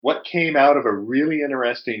what came out of a really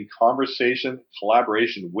interesting conversation,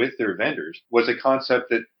 collaboration with their vendors was a concept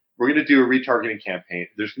that we're going to do a retargeting campaign.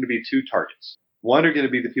 There's going to be two targets. One are going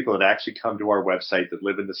to be the people that actually come to our website that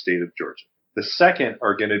live in the state of Georgia. The second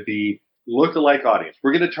are going to be lookalike audience.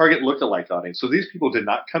 We're going to target lookalike audience. So these people did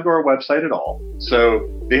not come to our website at all. So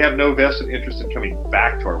they have no vested interest in coming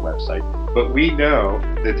back to our website. But we know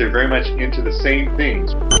that they're very much into the same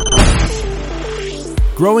things.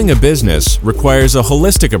 Growing a business requires a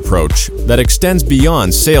holistic approach that extends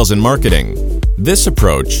beyond sales and marketing. This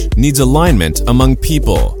approach needs alignment among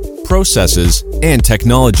people, processes, and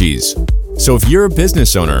technologies. So if you're a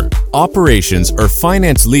business owner, operations, or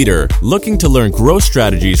finance leader looking to learn growth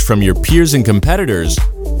strategies from your peers and competitors,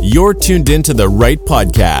 you're tuned into the right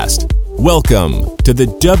podcast. Welcome to the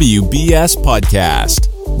WBS Podcast,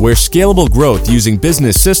 where scalable growth using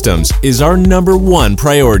business systems is our number one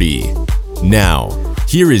priority. Now,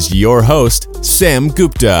 here is your host, Sam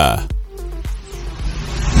Gupta.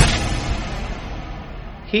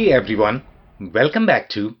 Hey everyone, welcome back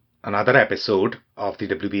to another episode of the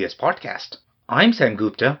WBS Podcast. I'm Sam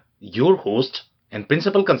Gupta, your host and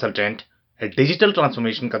principal consultant at digital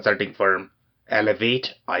transformation consulting firm Elevate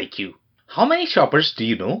IQ. How many shoppers do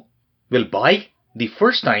you know will buy the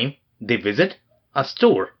first time they visit a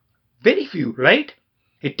store? Very few, right?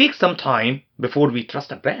 It takes some time before we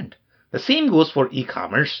trust a brand. The same goes for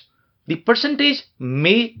e-commerce. The percentage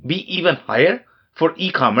may be even higher for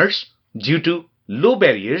e-commerce due to low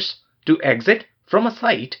barriers to exit from a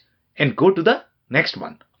site and go to the next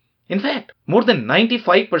one. In fact, more than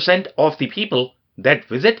 95% of the people that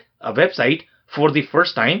visit a website for the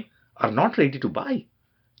first time are not ready to buy.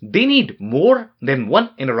 They need more than one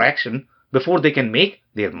interaction before they can make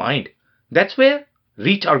their mind. That's where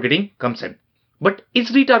retargeting comes in. But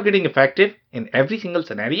is retargeting effective in every single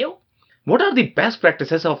scenario? What are the best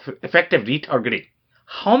practices of effective retargeting?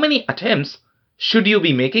 How many attempts should you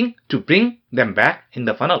be making to bring them back in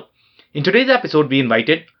the funnel? In today's episode, we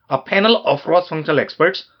invited a panel of cross-functional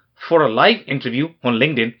experts for a live interview on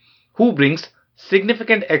LinkedIn who brings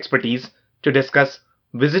significant expertise to discuss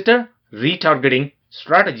visitor retargeting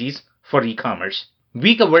strategies for e-commerce.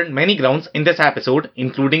 We covered many grounds in this episode,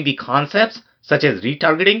 including the concepts such as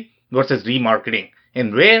retargeting versus remarketing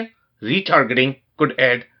and where retargeting could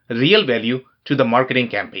add real value to the marketing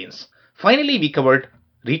campaigns. Finally, we covered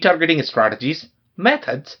retargeting strategies,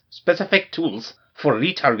 methods, specific tools for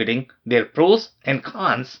retargeting, their pros and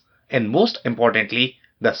cons, and most importantly,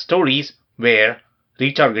 the stories where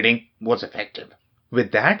retargeting was effective.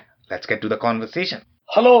 With that, let's get to the conversation.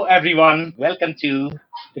 Hello, everyone. Welcome to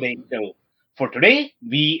today's show. For today,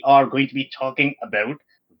 we are going to be talking about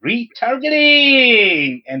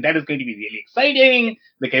retargeting. And that is going to be really exciting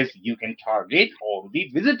because you can target all the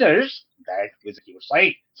visitors that visit your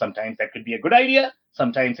site. Sometimes that could be a good idea.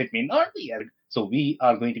 Sometimes it may not be. So we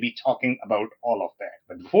are going to be talking about all of that.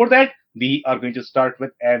 But before that, we are going to start with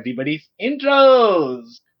everybody's intros.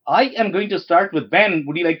 I am going to start with Ben.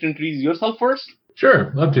 Would you like to introduce yourself first?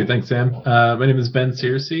 Sure, love to. Thanks, Sam. My name is Ben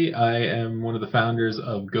Searcy. I am one of the founders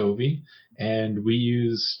of Govee, and we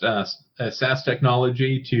use SaaS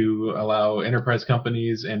technology to allow enterprise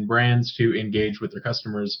companies and brands to engage with their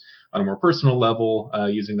customers on a more personal level,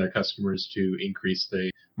 using their customers to increase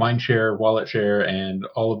the mind share, wallet share, and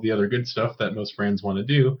all of the other good stuff that most brands want to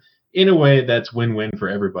do in a way that's win-win for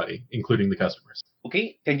everybody, including the customers.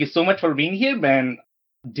 Okay, thank you so much for being here, Ben.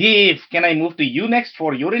 Dave, can I move to you next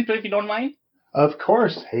for your intro if you don't mind? Of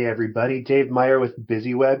course. Hey, everybody. Dave Meyer with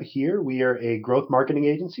BusyWeb here. We are a growth marketing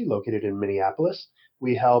agency located in Minneapolis.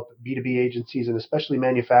 We help B2B agencies and especially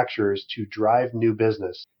manufacturers to drive new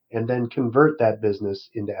business and then convert that business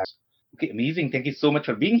into action. Okay, amazing. Thank you so much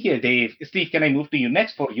for being here, Dave. Steve, can I move to you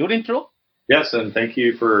next for your intro? Yes, and thank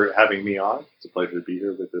you for having me on. It's a pleasure to be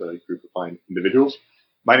here with a group of fine individuals.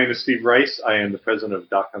 My name is Steve Rice. I am the president of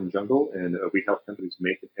 .com Jungle, and we help companies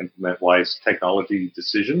make and implement wise technology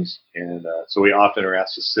decisions. And so we often are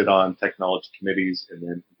asked to sit on technology committees and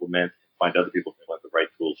then implement and find other people who implement the right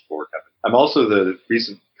tools for companies. I'm also the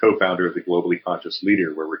recent co-founder of the Globally Conscious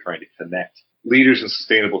Leader, where we're trying to connect leaders in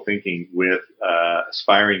sustainable thinking with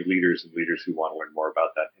aspiring leaders and leaders who want to learn more about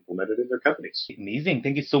that and implement it in their companies. Amazing.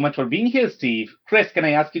 Thank you so much for being here, Steve. Chris, can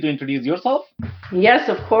I ask you to introduce yourself? Yes,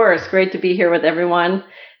 of course. Great to be here with everyone.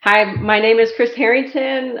 Hi, my name is Chris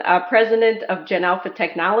Harrington, president of Gen Alpha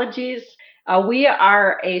Technologies. We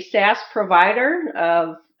are a SaaS provider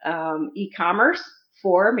of e-commerce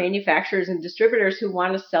for manufacturers and distributors who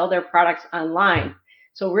want to sell their products online.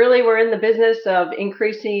 So really, we're in the business of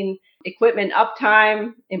increasing equipment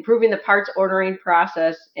uptime, improving the parts ordering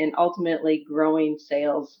process, and ultimately growing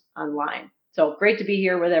sales online. So great to be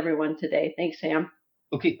here with everyone today. Thanks, Sam.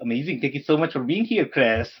 Okay, amazing. Thank you so much for being here,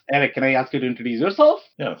 Chris. Eric, can I ask you to introduce yourself?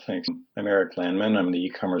 Yeah, thanks. I'm Eric Landman. I'm the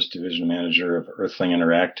e-commerce division manager of Earthling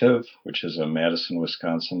Interactive, which is a Madison,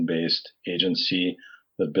 Wisconsin-based agency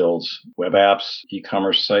that builds web apps,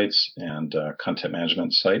 e-commerce sites, and content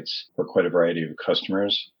management sites for quite a variety of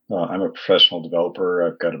customers. I'm a professional developer.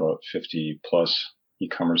 I've got about 50 plus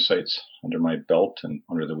e-commerce sites under my belt and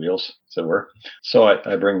under the wheels, as it were. So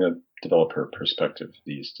I bring the developer perspective to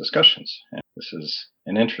these discussions. And this is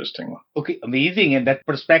an interesting one. Okay, amazing. And that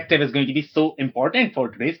perspective is going to be so important for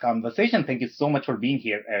today's conversation. Thank you so much for being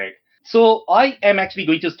here, Eric. So I am actually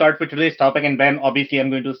going to start with today's topic, and Ben, obviously I'm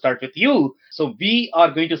going to start with you. So we are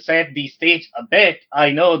going to set the stage a bit. I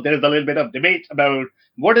know there is a little bit of debate about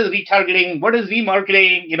what is retargeting, what is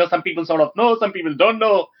remarketing. Some people sort of know, some people don't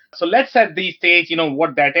know. So let's set the stage,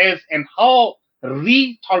 what that is and how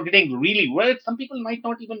retargeting really works. Some people might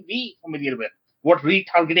not even be familiar with what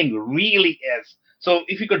retargeting really is. So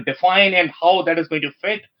if you could define and how that is going to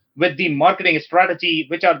fit with the marketing strategy,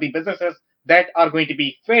 which are the businesses that are going to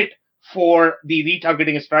be fit for the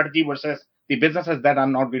retargeting strategy versus the businesses that are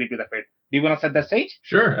not going to be the fit. Do you want to set that stage?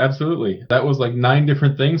 Sure, absolutely. That was like 9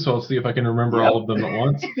 different things, so I'll see if I can remember all of them at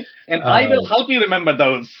once. And I will help you remember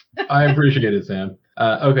those. I appreciate it, Sam.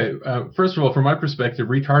 Okay, first of all, from my perspective,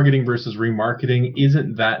 retargeting versus remarketing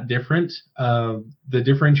isn't that different. The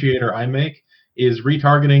differentiator I make is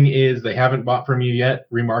retargeting is they haven't bought from you yet.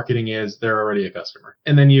 Remarketing is they're already a customer.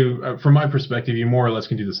 And then you, from my perspective, you more or less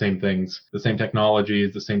can do the same things, the same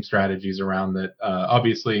technologies, the same strategies around that.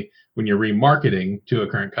 Obviously, when you're remarketing to a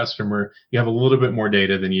current customer, you have a little bit more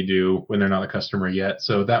data than you do when they're not a customer yet.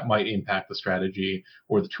 So that might impact the strategy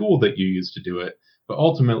or the tool that you use to do it. But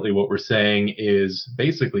ultimately, what we're saying is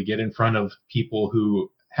basically get in front of people who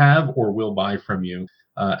have or will buy from you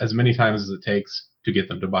as many times as it takes to get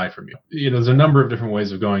them to buy from you. There's a number of different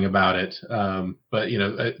ways of going about it. But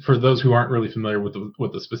for those who aren't really familiar with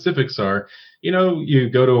what the specifics are, you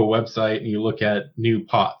go to a website and you look at new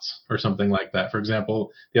pots or something like that. For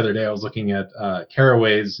example, the other day I was looking at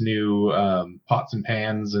Caraway's new pots and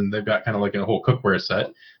pans, and they've got kind of like a whole cookware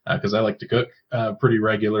set because I like to cook pretty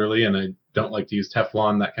regularly and I don't like to use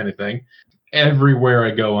Teflon, that kind of thing. Everywhere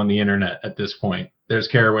I go on the internet at this point, there's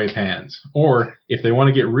Caraway pans. Or if they want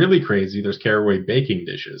to get really crazy, there's Caraway baking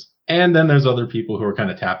dishes. And then there's other people who are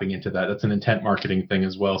kind of tapping into that. That's an intent marketing thing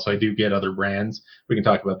as well. So I do get other brands. We can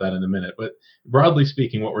talk about that in a minute. But broadly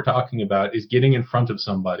speaking, what we're talking about is getting in front of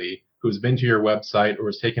somebody who's been to your website or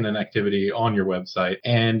has taken an activity on your website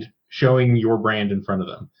and showing your brand in front of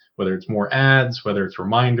them, whether it's more ads, whether it's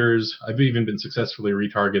reminders. I've even been successfully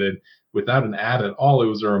retargeted without an ad at all. It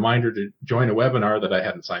was a reminder to join a webinar that I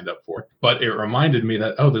hadn't signed up for. But it reminded me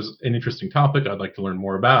that, there's an interesting topic. I'd like to learn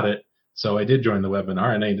more about it. So I did join the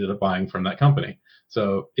webinar and I ended up buying from that company.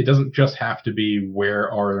 So it doesn't just have to be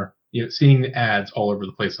seeing ads all over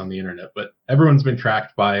the place on the internet, but everyone's been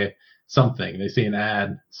tracked by something. They see an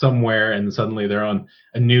ad somewhere and suddenly they're on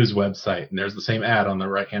a news website and there's the same ad on the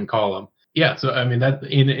right-hand column. Yeah, so I mean, that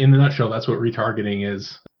in a nutshell, that's what retargeting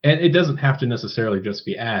is. And it doesn't have to necessarily just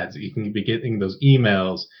be ads. You can be getting those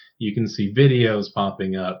emails. You can see videos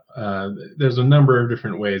popping up. There's a number of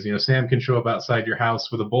different ways. Sam can show up outside your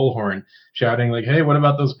house with a bullhorn shouting like, hey, what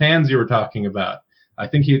about those pans you were talking about? I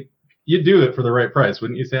think you'd do it for the right price,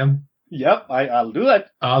 wouldn't you, Sam? Yep, I'll do it.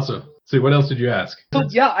 Awesome. So what else did you ask? So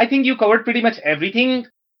yeah, I think you covered pretty much everything.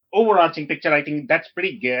 Overarching picture, I think that's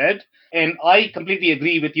pretty good. And I completely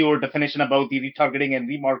agree with your definition about the retargeting and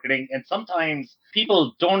remarketing. And sometimes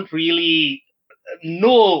people don't really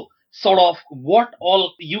know sort of what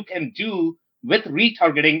all you can do with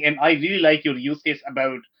retargeting. And I really like your use case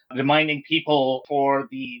about reminding people for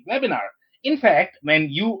the webinar. In fact, when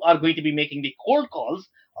you are going to be making the cold calls,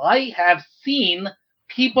 I have seen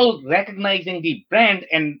people recognizing the brand.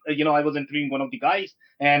 And, I was interviewing one of the guys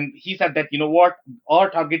and he said that, our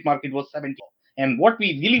target market was 70. And what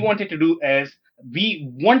we really wanted to do is we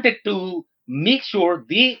wanted to make sure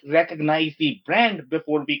they recognize the brand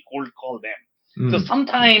before we cold call them. So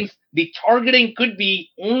sometimes the targeting could be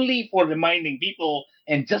only for reminding people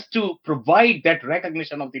and just to provide that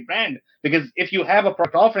recognition of the brand. Because if you have a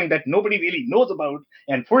product offering that nobody really knows about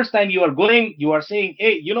and first time you are going, you are saying,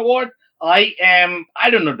 hey, you know what? I am,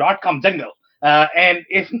 .com jungle. And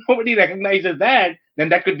if nobody recognizes that, then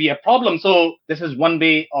that could be a problem. So this is one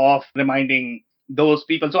way of reminding those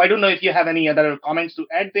people. So I don't know if you have any other comments to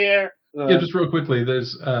add there. Yeah, just real quickly,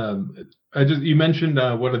 there's you mentioned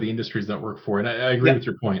what are the industries that work for, and I agree with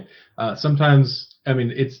your point. Sometimes, I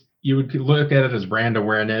mean, you would look at it as brand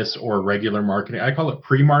awareness or regular marketing. I call it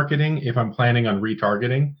pre-marketing if I'm planning on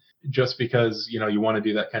retargeting, just because you want to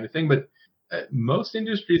do that kind of thing. But most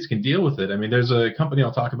industries can deal with it. I mean, there's a company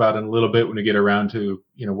I'll talk about in a little bit when we get around to,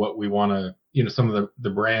 what we want to, some of the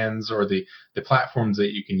brands or the platforms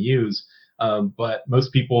that you can use. But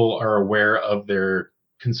most people are aware of their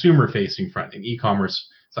consumer-facing front and e-commerce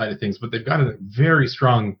side of things, but they've got a very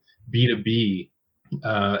strong B2B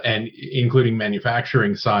and including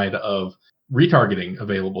manufacturing side of retargeting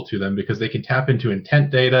available to them, because they can tap into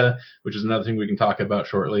intent data, which is another thing we can talk about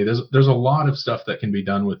shortly. There's a lot of stuff that can be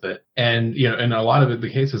done with it. And, in a lot of the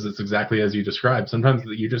cases, it's exactly as you described. Sometimes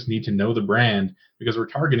you just need to know the brand because we're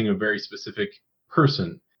targeting a very specific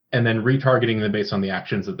person and then retargeting them based on the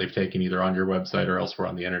actions that they've taken either on your website or elsewhere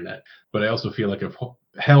on the internet. But I also feel like I've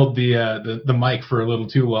held the mic for a little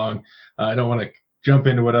too long. I don't want to jump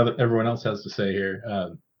into what everyone else has to say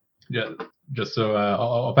here. Just so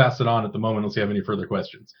I'll pass it on at the moment. We'll see if you have any further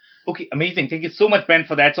questions. Okay, amazing. Thank you so much, Ben,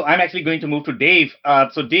 for that. So I'm actually going to move to Dave.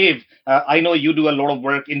 So Dave, I know you do a lot of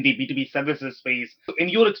work in the B2B services space. So in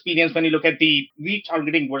your experience, when you look at the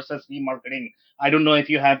retargeting versus remarketing, I don't know if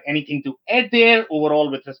you have anything to add there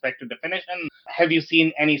overall with respect to definition. Have you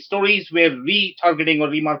seen any stories where retargeting or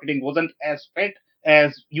remarketing wasn't as fit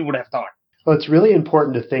as you would have thought? Well, it's really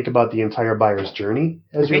important to think about the entire buyer's journey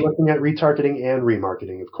as you're looking at retargeting and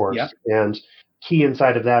remarketing, of course. Yeah. And key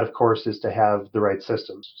inside of that, of course, is to have the right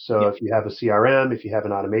systems. So if you have a CRM, if you have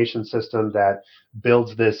an automation system that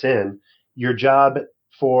builds this in, your job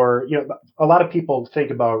for, a lot of people think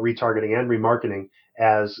about retargeting and remarketing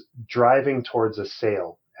as driving towards a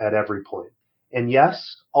sale at every point. And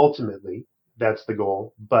yes, ultimately, that's the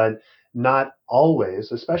goal, but not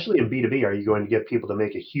always, especially in B2B, are you going to get people to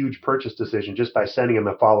make a huge purchase decision just by sending them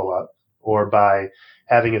a follow-up or by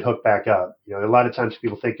having it hook back up. A lot of times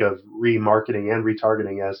people think of remarketing and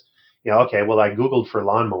retargeting as, okay, well, I Googled for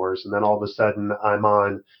lawnmowers and then all of a sudden I'm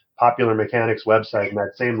on Popular Mechanics website and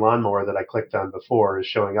that same lawnmower that I clicked on before is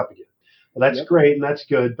showing up again. Well, that's great and that's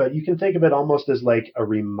good, but you can think of it almost as like a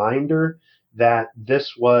reminder that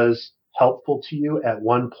this was helpful to you at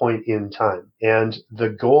one point in time. And the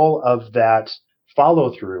goal of that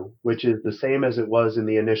follow through, which is the same as it was in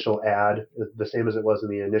the initial ad, the same as it was in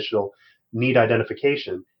the initial need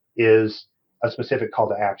identification, is a specific call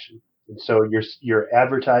to action. And so you're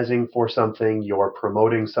advertising for something, you're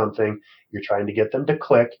promoting something, you're trying to get them to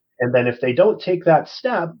click. And then if they don't take that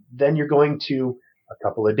step, then you're going to a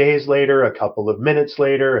couple of days later, a couple of minutes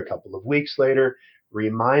later, a couple of weeks later,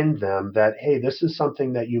 remind them that, hey, this is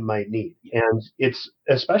something that you might need. And it's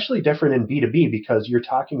especially different in B2B because you're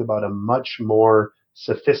talking about a much more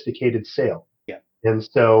sophisticated sale. Yeah. And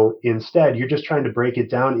so instead, you're just trying to break it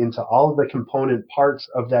down into all of the component parts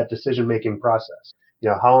of that decision-making process.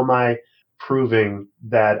 How am I proving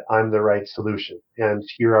that I'm the right solution? And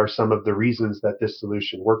here are some of the reasons that this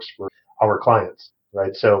solution works for our clients,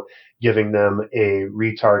 right? So giving them a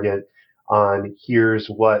retarget on here's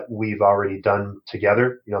what we've already done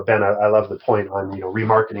together. Ben, I love the point on,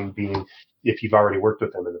 remarketing being if you've already worked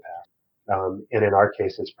with them in the past. And in our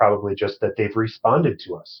case, it's probably just that they've responded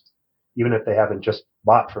to us, even if they haven't just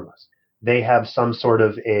bought from us. They have some sort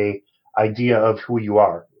of a idea of who you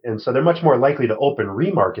are. And so they're much more likely to open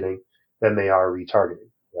remarketing than they are retargeting,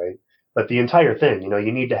 right? But the entire thing,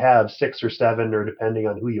 you need to have 6 or 7, or depending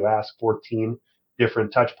on who you ask, 14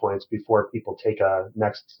 different touch points before people take a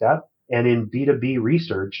next step. And in B2B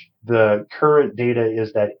research, the current data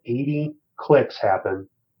is that 80 clicks happen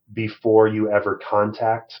before you ever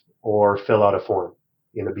contact or fill out a form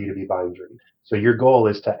in a B2B buying journey. So your goal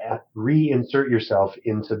is to reinsert yourself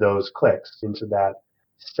into those clicks, into that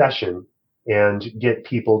session, and get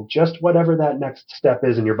people just whatever that next step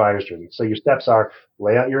is in your buyer's journey. So your steps are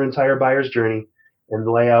lay out your entire buyer's journey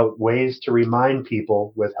and lay out ways to remind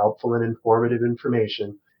people with helpful and informative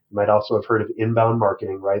information. You might also have heard of inbound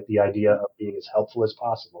marketing, right? The idea of being as helpful as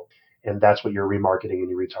possible. And that's what you're remarketing and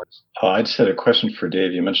your retargets. I just had a question for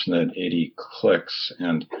Dave. You mentioned that 80 clicks,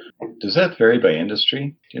 and does that vary by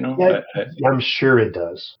industry? Do you know? Yeah, I'm sure it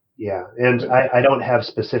does. Yeah, and I don't have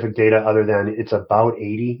specific data other than it's about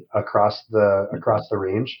 80 across the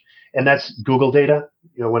range, and that's Google data.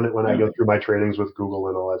 When I go through my trainings with Google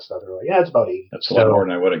and all that stuff, they're like, yeah, it's about 80. That's a lot more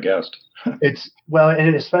than I would have guessed.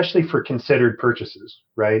 And especially for considered purchases,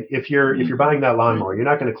 right? If you're buying that lawnmower, you're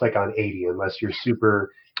not going to click on 80 unless you're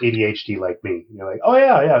super ADHD like me. You're like, oh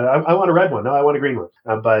yeah, I want a red one. No, I want a green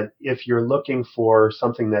one. But if you're looking for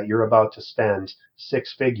something that you're about to spend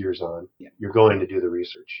 6 figures on, you're going to do the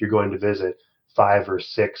research. You're going to visit 5 or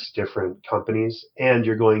 6 different companies, and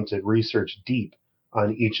you're going to research deep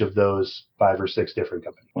on each of those 5 or 6 different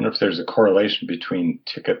companies. I wonder if there's a correlation between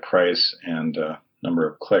ticket price and number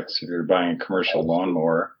of clicks. If you're buying a commercial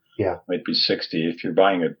lawnmower, it might be 60. If you're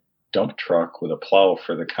buying a dump truck with a plow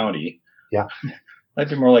for the county, Yeah. Might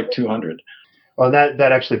be more like 200. Well, that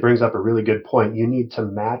actually brings up a really good point. You need to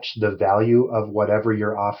match the value of whatever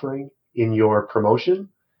you're offering in your promotion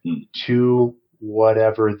to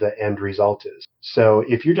whatever the end result is. So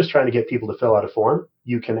if you're just trying to get people to fill out a form,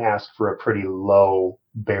 you can ask for a pretty low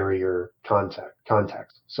barrier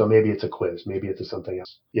context. So maybe it's a quiz, maybe it's something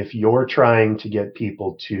else. If you're trying to get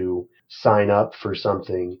people to sign up for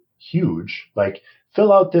something huge, like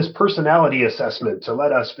fill out this personality assessment to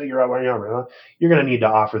let us figure out where you are, you're going to need to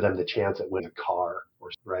offer them the chance at winning a car,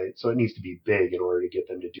 right? So it needs to be big in order to get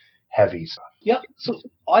them to do heavy stuff. Yeah, so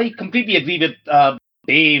I completely agree with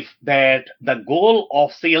Dave that the goal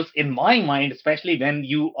of sales, in my mind, especially when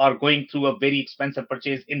you are going through a very expensive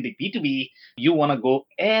purchase in the B2B, you want to go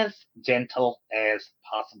as gentle as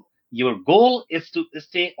possible. Your goal is to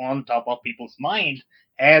stay on top of people's mind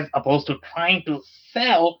as opposed to trying to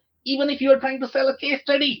sell, even if you are trying to sell a case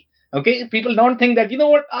study. Okay, people don't think that, you know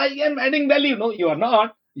what, I am adding value. No, you are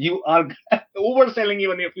not. You are overselling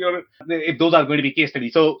even if those are going to be case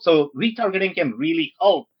studies. So retargeting can really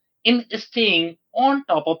help in staying on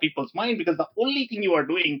top of people's mind, because the only thing you are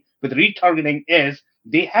doing with retargeting is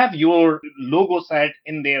they have your logo set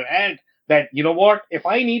in their head that, you know what, if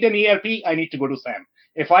I need an ERP, I need to go to Sam.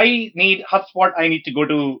 If I need HubSpot, I need to go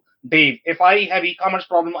to Dave. If I have e-commerce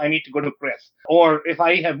problem, I need to go to Chris. Or if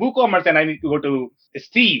I have WooCommerce, then I need to go to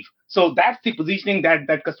Steve. So that's the positioning that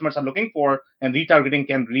customers are looking for, and retargeting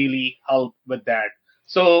can really help with that.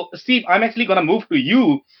 So, Steve, I'm actually going to move to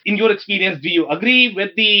you. In your experience, do you agree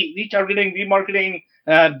with the retargeting, remarketing?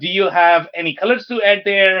 Do you have any colors to add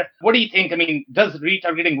there? What do you think? I mean, does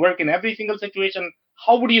retargeting work in every single situation?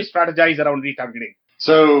 How would you strategize around retargeting?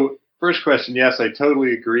 So, first question, yes, I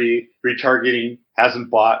totally agree. Retargeting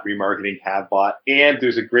hasn't bought, remarketing have bought. And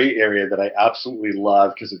there's a gray area that I absolutely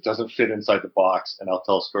love because it doesn't fit inside the box, and I'll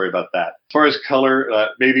tell a story about that. As far as color,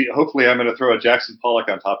 hopefully I'm going to throw a Jackson Pollock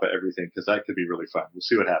on top of everything because that could be really fun. We'll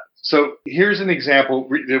see what happens. So here's an example.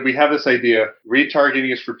 We have this idea.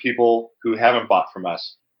 Retargeting is for people who haven't bought from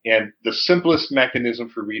us. And the simplest mechanism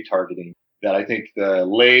for retargeting that I think the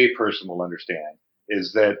lay person will understand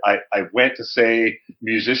is that I went to, say,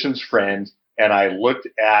 musician's friend, and I looked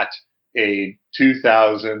at a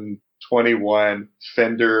 2021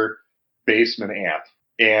 Fender Bassman amp.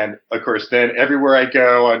 And of course, then everywhere I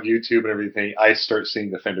go on YouTube and everything, I start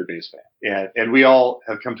seeing the Fender Bassman. And we all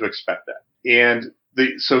have come to expect that. And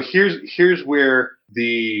so here's where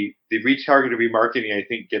the retargeted remarketing, I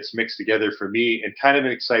think, gets mixed together for me in kind of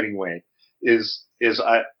an exciting way. There's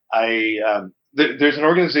an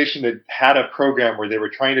organization that had a program where they were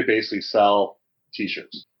trying to basically sell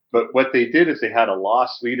T-shirts. But what they did is they had a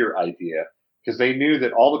loss leader idea, because they knew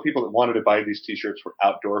that all the people that wanted to buy these T-shirts were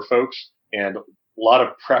outdoor folks and a lot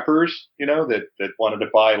of preppers, that wanted to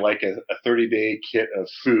buy like a 30-day kit of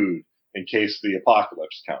food in case the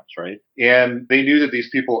apocalypse comes, right? And they knew that these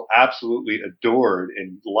people absolutely adored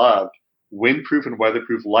and loved windproof and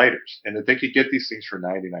weatherproof lighters, and that they could get these things for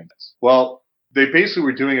 99 cents. Well, they basically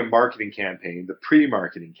were doing a marketing campaign, the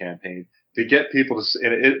pre-marketing campaign, to get people to,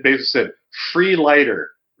 and it basically said free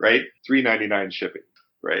lighter, right? $3.99 shipping,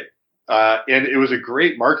 right? And it was a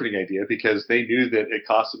great marketing idea because they knew that it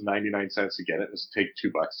cost them 99 cents to get it. It was take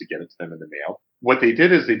 $2 to get it to them in the mail. What they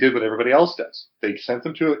did is they did what everybody else does. They sent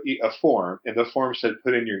them to a form, and the form said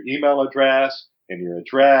put in your email address and your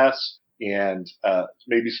address and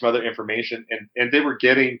maybe some other information. And they were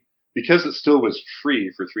getting, because it still was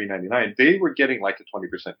free for $3.99, they were getting like a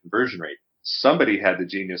 20% conversion rate. Somebody had the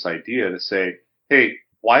genius idea to say, hey,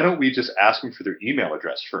 why don't we just ask them for their email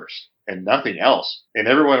address first and nothing else? And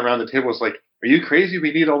everyone around the table was like, are you crazy?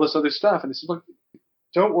 We need all this other stuff. And they said, look,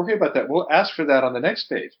 don't worry about that. We'll ask for that on the next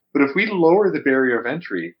page. But if we lower the barrier of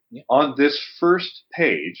entry on this first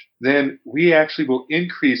page, then we actually will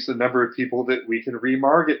increase the number of people that we can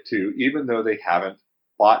remarket to, even though they haven't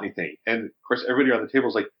bought anything. And of course, everybody on the table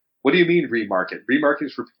is like, what do you mean remarket? Remarketing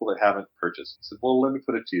is for people that haven't purchased. I said, well, let me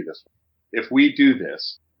put it to you this way. If we do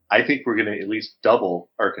this, I think we're going to at least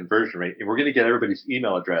double our conversion rate, and we're going to get everybody's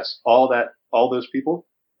email address, all those people.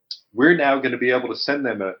 We're now going to be able to send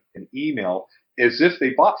them an email as if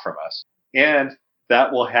they bought from us. And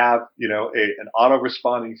that will have, an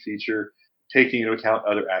auto-responding feature taking into account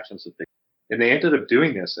other actions that they. And they ended up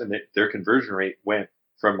doing this, and their conversion rate went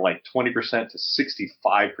from like 20% to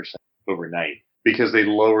 65% overnight, because they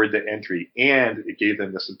lowered the entry, and it gave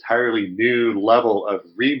them this entirely new level of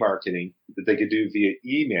remarketing that they could do via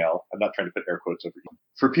email. I'm not trying to put air quotes over email,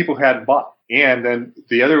 for people who hadn't bought. And then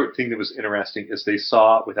the other thing that was interesting is they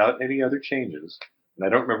saw, without any other changes, and I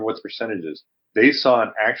don't remember what the percentage is, they saw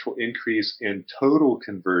an actual increase in total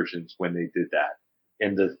conversions when they did that.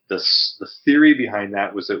 And the theory behind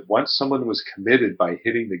that was that once someone was committed by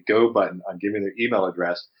hitting the go button on giving their email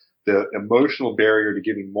address, the emotional barrier to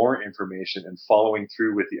giving more information and following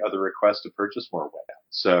through with the other requests to purchase more went down.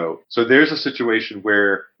 So there's a situation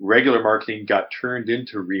where regular marketing got turned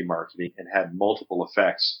into remarketing and had multiple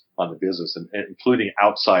effects on the business, and including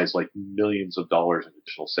outsized like millions of dollars in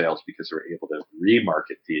additional sales because they were able to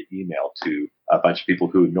remarket via email to a bunch of people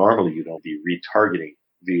who normally you'd only be retargeting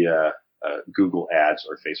via Google ads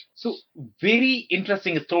or Facebook. So very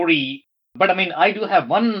interesting story. But I mean, I do have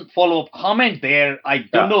one follow-up comment there. I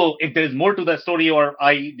don't know if there is more to the story or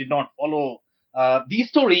I did not follow the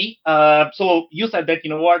story. So you said that, you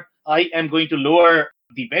know what, I am going to lower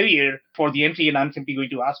the barrier for the entry and I'm simply going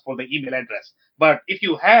to ask for the email address. But if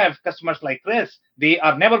you have customers like Chris, they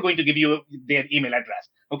are never going to give you their email address.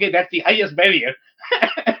 Okay, that's the highest barrier.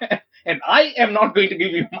 And I am not going to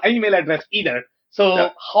give you my email address either. So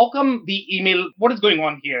how come the email, what is going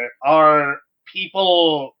on here? Are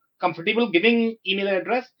people comfortable giving email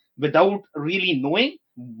address without really knowing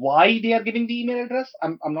why they are giving the email address?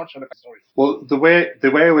 I'm not sure of the story. Well, the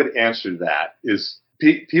way I would answer that is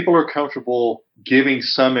people are comfortable giving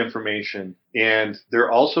some information, and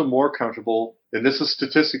they're also more comfortable, and this is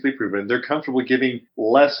statistically proven, they're comfortable giving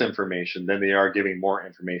less information than they are giving more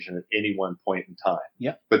information at any one point in time.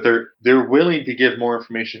 Yeah. But they're willing to give more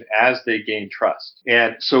information as they gain trust.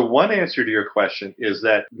 And so one answer to your question is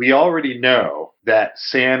that we already know that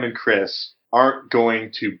Sam and Chris aren't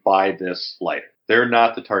going to buy this lighter. They're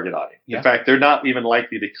not the target audience. Yeah. In fact, they're not even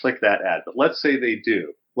likely to click that ad. But let's say they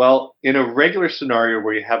do. Well, in a regular scenario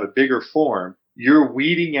where you have a bigger form, you're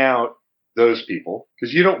weeding out those people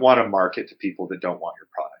because you don't want to market to people that don't want your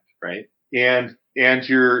product, right? And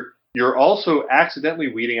you're also accidentally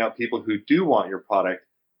weeding out people who do want your product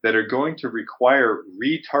that are going to require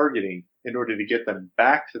retargeting in order to get them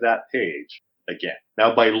back to that page again.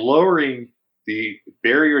 Now, by lowering the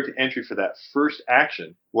barrier to entry for that first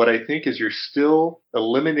action, what I think is you're still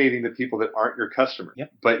eliminating the people that aren't your customer,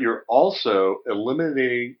 but you're also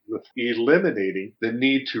eliminating the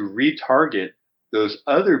need to retarget those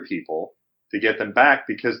other people to get them back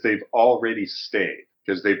because they've already stayed,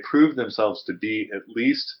 because they proved themselves to be at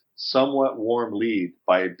least somewhat warm lead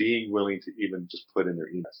by being willing to even just put in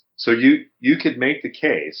their emails. So you could make the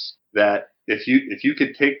case that if you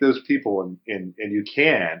could take those people and you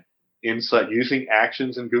can inside using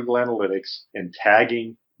actions in Google Analytics and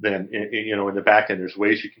tagging them in the back end, there's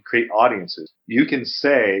ways you can create audiences. You can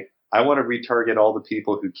say, I want to retarget all the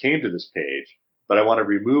people who came to this page, but I want to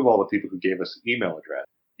remove all the people who gave us an email address.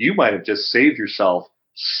 You might have just saved yourself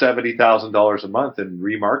 $70,000 a month in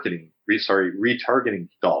retargeting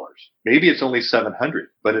dollars. Maybe it's only 700,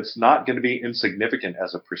 but it's not going to be insignificant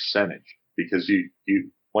as a percentage because you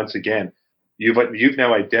once again, you've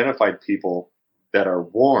now identified people that are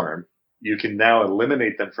warm. You can now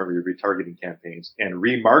eliminate them from your retargeting campaigns, and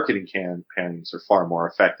remarketing campaigns are far more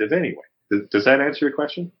effective anyway. Does that answer your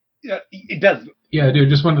question? Yeah, it does. Yeah, I do.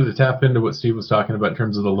 Just wanted to tap into what Steve was talking about in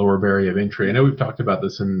terms of the lower barrier of entry. I know we've talked about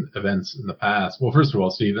this in events in the past. Well, first of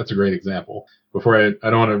all, Steve, that's a great example. Before I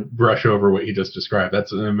don't want to brush over what he just described.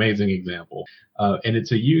 That's an amazing example. And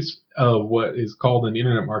it's a use of what is called in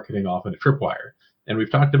internet marketing often a tripwire. And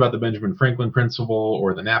we've talked about the Benjamin Franklin principle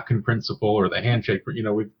or the napkin principle or the handshake.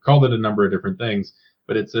 We've called it a number of different things,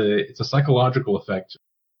 but it's a psychological effect.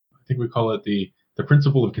 I think we call it the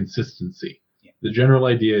principle of consistency. The general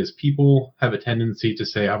idea is people have a tendency to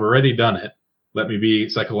say, I've already done it. Let me be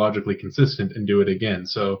psychologically consistent and do it again.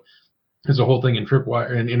 So there's a whole thing in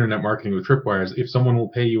tripwire and internet marketing with tripwires. If someone will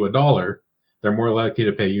pay you $1, they're more likely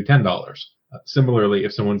to pay you $10. Similarly,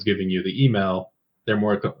 if someone's giving you the email, they're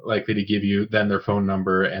more likely to give you then their phone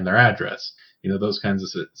number and their address. Those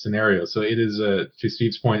kinds of scenarios. So it is, to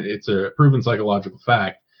Steve's point, it's a proven psychological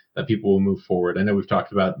fact that people will move forward. I know we've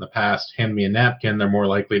talked about in the past, hand me a napkin, they're more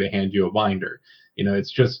likely to hand you a binder.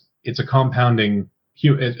 It's a compounding,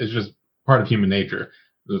 it's just part of human nature.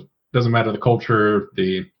 It doesn't matter the culture,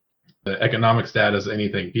 the economic status,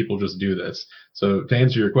 anything, people just do this. So to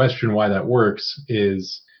answer your question, why that works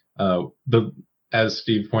is, as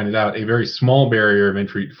Steve pointed out, a very small barrier of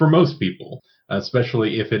entry for most people,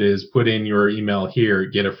 especially if it is put in your email here,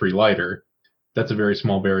 get a free lighter. That's a very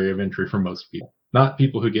small barrier of entry for most people. Not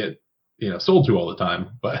people who get sold to all the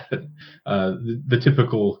time, but the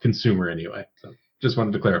typical consumer anyway. So just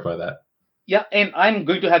wanted to clarify that. Yeah, and I'm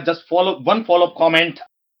going to have just one follow-up comment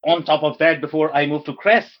on top of that before I move to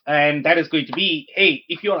Chris, and that is going to be, hey,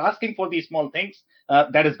 if you're asking for these small things,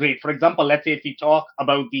 that is great. For example, let's say if we talk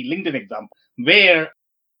about the LinkedIn example, where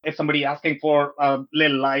if somebody asking for a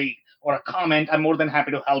little like or a comment, I'm more than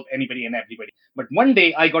happy to help anybody and everybody. But one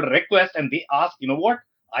day I got a request and they asked, you know what?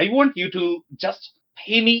 I want you to just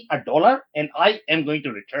pay me $1 and I am going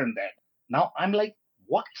to return that. Now I'm like,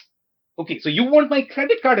 what? Okay, so you want my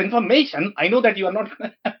credit card information. I know that you are not,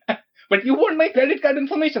 but you want my credit card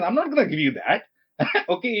information. I'm not going to give you that.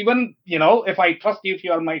 Okay, even, if I trust you, if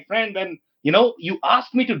you are my friend, then, you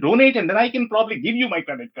ask me to donate and then I can probably give you my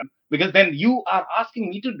credit card because then you are asking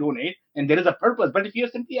me to donate and there is a purpose. But if you're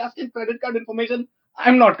simply asking credit card information,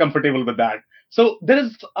 I'm not comfortable with that. So there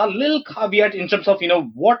is a little caveat in terms of,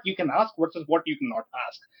 what you can ask versus what you cannot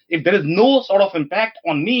ask. If there is no sort of impact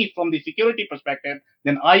on me from the security perspective,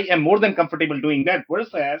 then I am more than comfortable doing that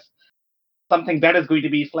versus something that is going to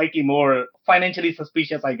be slightly more financially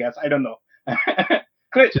suspicious, I guess. I don't know.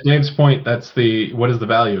 Chris. To Dave's point, what is the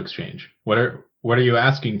value exchange? What are you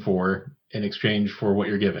asking for in exchange for what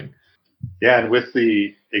you're giving? Yeah, and with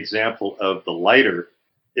the example of the lighter,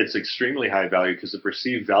 it's extremely high value because the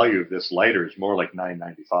perceived value of this lighter is more like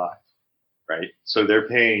 $9.95, right? So they're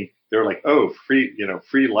like, oh, free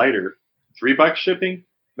lighter, $3 shipping,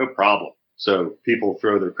 no problem. So people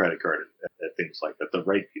throw their credit card at things like that, the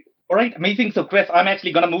right people. All right, amazing. So, Chris, I'm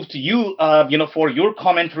actually going to move to you, for your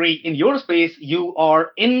commentary. In your space, you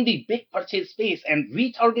are in the big purchase space, and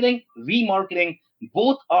retargeting, remarketing,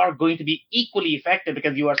 both are going to be equally effective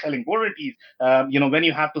because you are selling warranties. When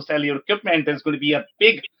you have to sell your equipment, there's going to be a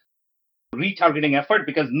big retargeting effort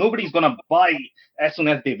because nobody's going to buy as soon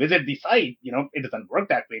as they visit the site. It doesn't work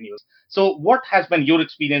that way anyways. So what has been your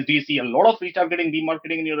experience? Do you see a lot of retargeting,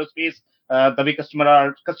 remarketing in your space, the way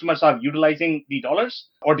customers are utilizing the dollars,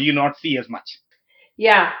 or do you not see as much?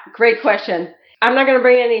 Yeah, great question. I'm not going to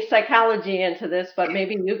bring any psychology into this, but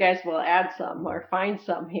maybe you guys will add some or find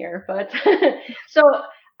some here. But so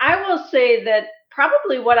I will say that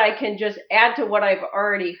probably what I can just add to what I've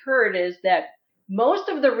already heard is that most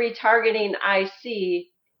of the retargeting I see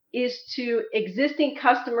is to existing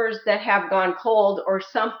customers that have gone cold or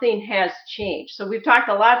something has changed. So we've talked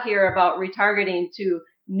a lot here about retargeting to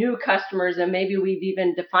new customers, and maybe we've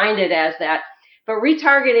even defined it as that. But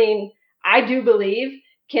retargeting, I do believe,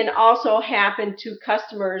 can also happen to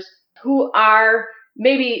customers who are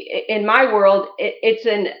maybe, in my world, it's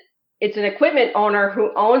an equipment owner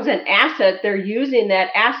who owns an asset. They're using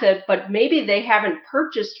that asset, but maybe they haven't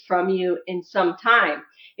purchased from you in some time.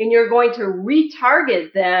 And you're going to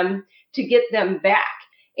retarget them to get them back.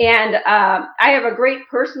 And I have a great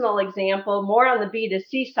personal example, more on the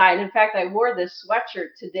B2C side. In fact, I wore this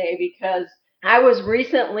sweatshirt today because I was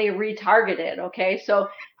recently retargeted. Okay, so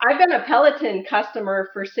I've been a Peloton customer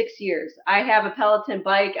for 6 years. I have a Peloton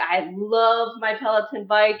bike. I love my Peloton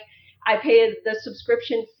bike. I pay the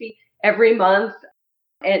subscription fee every month.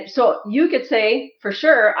 And so you could say, for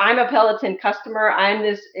sure, I'm a Peloton customer. I'm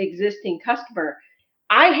this existing customer.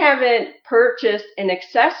 I haven't purchased an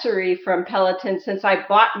accessory from Peloton since I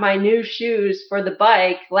bought my new shoes for the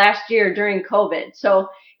bike last year during COVID. So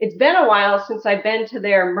it's been a while since I've been to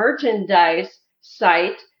their merchandise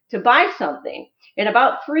site to buy something. And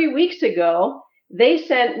about 3 weeks ago, they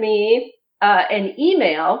sent me an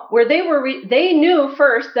email where they knew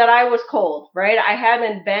first that I was cold, right? I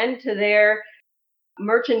hadn't been to their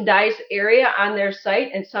merchandise area on their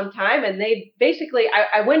site in some time. And they basically,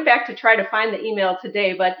 I went back to try to find the email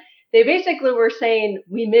today, but they basically were saying,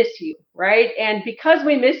 we miss you, right? And because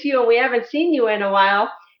we miss you and we haven't seen you in a while,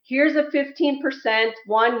 here's a 15%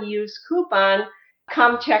 one use coupon.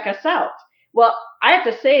 Come check us out. Well, I have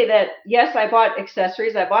to say that, yes, I bought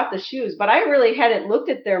accessories, I bought the shoes, but I really hadn't looked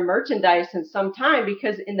at their merchandise in some time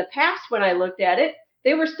because in the past when I looked at it,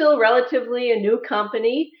 they were still relatively a new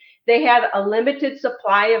company. They had a limited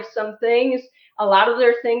supply of some things. A lot of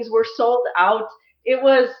their things were sold out. It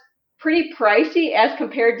was pretty pricey as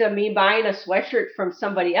compared to me buying a sweatshirt from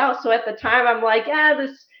somebody else. So at the time, I'm like,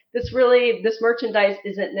 this merchandise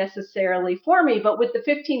isn't necessarily for me. But with the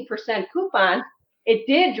 15% coupon, it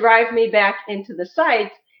did drive me back into the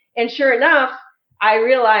site. And sure enough, I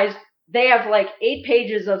realized they have like 8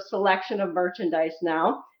 pages of selection of merchandise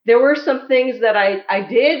now. There were some things that I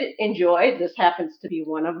did enjoy. This happens to be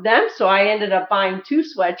one of them. So I ended up buying 2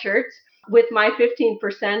 sweatshirts with my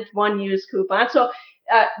 15% one use coupon. So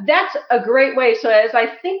that's a great way. So as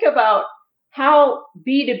I think about how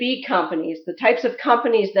B2B companies, the types of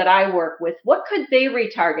companies that I work with, what could they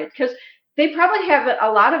retarget? Because they probably have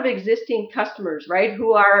a lot of existing customers, right,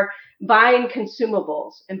 who are buying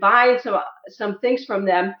consumables and buying some things from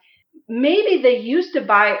them. Maybe they used to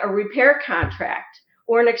buy a repair contract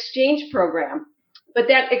or an exchange program, but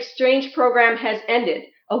that exchange program has ended.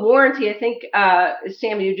 A warranty, I think,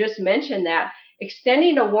 Sam, you just mentioned that.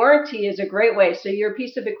 extending a warranty is a great way. So your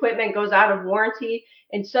piece of equipment goes out of warranty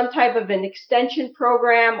and some type of an extension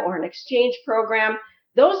program or an exchange program.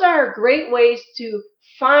 Those are great ways to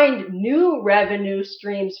find new revenue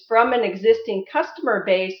streams from an existing customer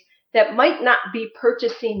base that might not be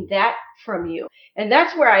purchasing that from you. And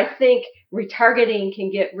that's where I think retargeting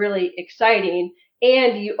can get really exciting.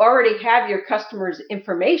 And you already have your customers'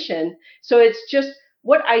 information. So it's just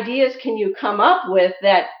what ideas can you come up with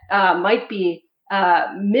that might be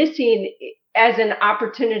missing as an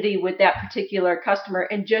opportunity with that particular customer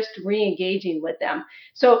and just re-engaging with them.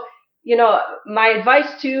 So, my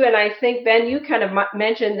advice too, and I think, Ben, you kind of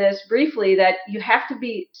mentioned this briefly, that you have to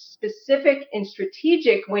be specific and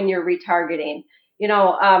strategic when you're retargeting.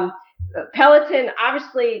 Peloton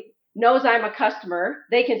obviously knows I'm a customer.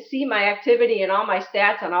 They can see my activity and all my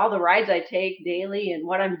stats on all the rides I take daily and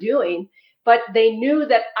what I'm doing, but they knew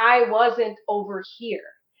that I wasn't over here.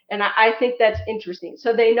 And I think that's interesting.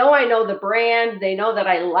 So they know I know the brand. They know that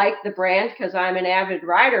I like the brand because I'm an avid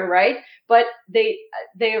rider, right? But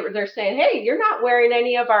they're saying, hey, you're not wearing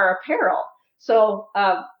any of our apparel. So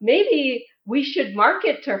maybe we should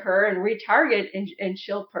market to her and retarget and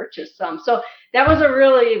she'll purchase some. So that was a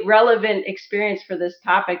really relevant experience for this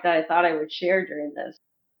topic that I thought I would share during this.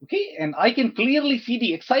 Okay, and I can clearly see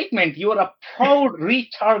the excitement. You are a proud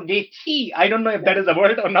retargetee. I don't know if that is a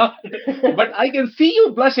word or not, but I can see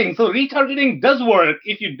you blushing. So retargeting does work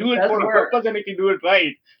if you do it for a purpose and if you do it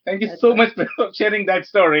right. Thank you so much for sharing that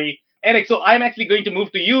story. Eric, so I'm actually going to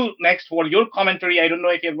move to you next for your commentary. I don't know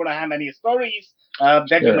if you're going to have any stories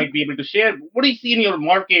that you might be able to share. What do you see in your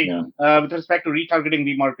market with respect to retargeting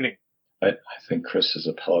remarketing? I think Chris is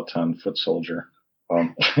a Peloton foot soldier. I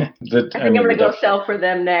think I'm going to go sell for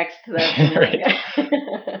them next. Right.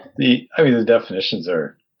 The definitions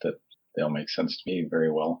they all make sense to me very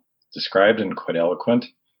well described and quite eloquent.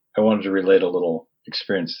 I wanted to relate a little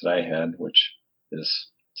experience that I had, which is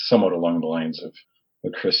somewhat along the lines of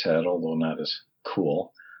what Chris had, although not as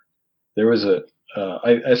cool. There was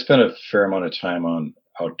I spent a fair amount of time on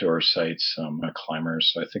outdoor sites. I'm a climber,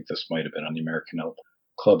 so I think this might have been on the American Elk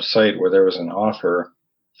Club site where there was an offer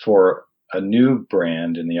for a new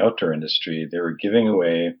brand in the outdoor industry. They were giving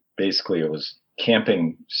away, basically it was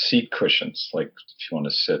camping seat cushions, like if you want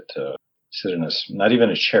to sit in not even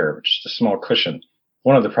a chair, but just a small cushion.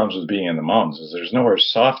 One of the problems with being in the mountains is there's nowhere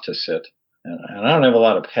soft to sit, and I don't have a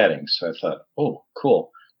lot of padding. So I thought, oh,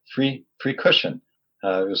 cool, free cushion.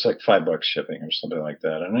 It was like $5 shipping or something like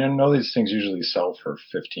that. And I know these things usually sell for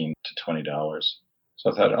 $15 to $20.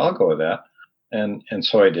 So I thought, I'll go with that. And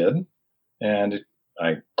so I did. And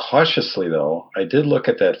I cautiously, though, I did look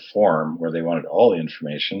at that form where they wanted all the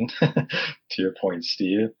information. To your point,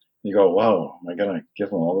 Steve, you go, wow, am I going to give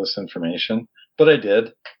them all this information? But I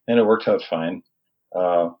did, and it worked out fine.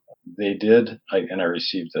 They did, and I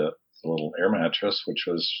received a little air mattress, which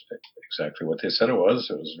was exactly what they said it was.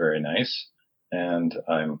 It was very nice, and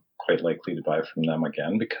I'm quite likely to buy from them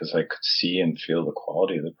again because I could see and feel the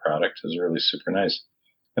quality of the product is really super nice.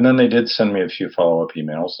 And then they did send me a few follow-up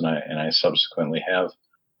emails, and I subsequently have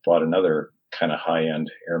bought another kind of high-end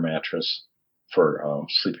air mattress for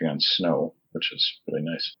sleeping on snow, which is really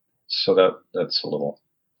nice. So that's a little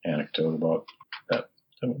anecdote about that.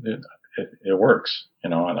 It works,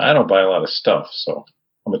 and I don't buy a lot of stuff, so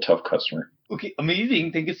I'm a tough customer. Okay,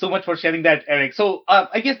 amazing. Thank you so much for sharing that, Eric. So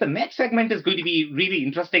I guess the next segment is going to be really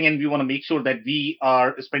interesting, and we want to make sure that we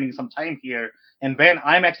are spending some time here. And Ben,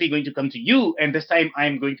 I'm actually going to come to you, and this time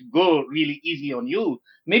I'm going to go really easy on you.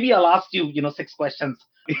 Maybe I'll ask you, 6 questions.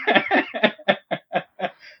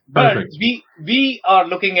 But we are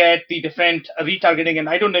looking at the different retargeting, and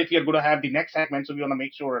I don't know if you're going to have the next segment, so we want to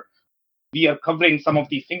make sure we are covering some of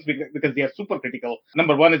these things because they are super critical.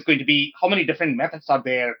 Number one is going to be how many different methods are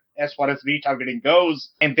there as far as retargeting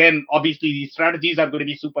goes. And then obviously these strategies are going to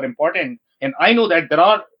be super important. And I know that there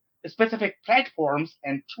are specific platforms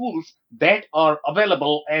and tools that are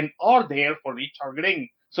available and are there for retargeting.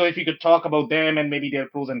 So if you could talk about them and maybe their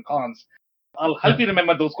pros and cons. I'll help you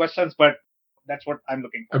remember those questions, but that's what I'm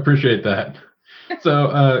looking for. Appreciate that.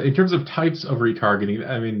 So in terms of types of retargeting,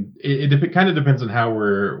 I mean, it kind of depends on how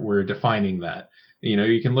we're defining that.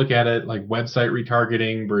 You can look at it like website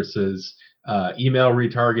retargeting versus email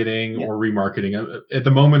retargeting or remarketing. At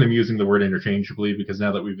the moment, I'm using the word interchangeably because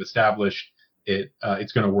now that we've established it,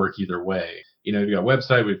 it's going to work either way. We've got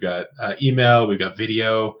website, we've got email, we've got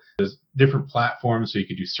video. There's different platforms, so you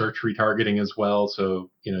could do search retargeting as well.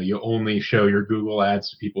 So, you only show your Google ads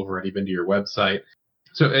to people who've already been to your website.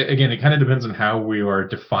 So again, it kind of depends on how we are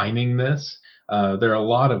defining this. There are a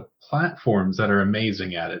lot of platforms that are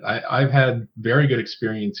amazing at it. I've had very good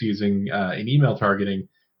experience using in email targeting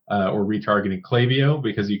or retargeting Klaviyo,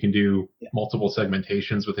 because you can do multiple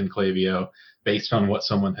segmentations within Klaviyo based on what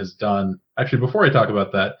someone has done. Actually, before I talk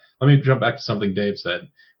about that, let me jump back to something Dave said,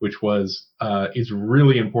 which was it's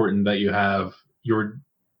really important that you have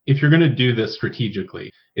if you're going to do this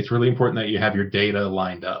strategically, it's really important that you have your data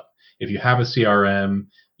lined up. If you have a CRM,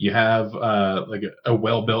 you have like a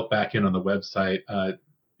well-built backend on the website.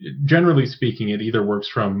 Generally speaking, it either works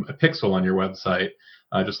from a pixel on your website,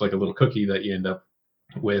 just like a little cookie that you end up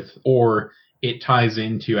with, or it ties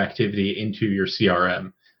into activity into your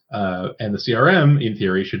CRM. And the CRM, in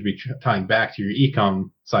theory, should be tying back to your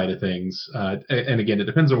e-com side of things. And again, it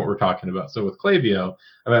depends on what we're talking about. So with Klaviyo,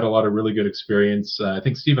 I've had a lot of really good experience. I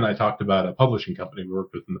think Steve and I talked about a publishing company we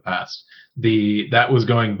worked with in the past. That was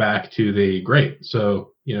going back to the great.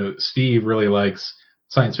 So, Steve really likes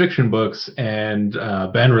science fiction books, and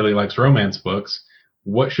Ben really likes romance books.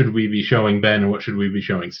 What should we be showing Ben, and what should we be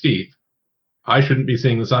showing Steve? I shouldn't be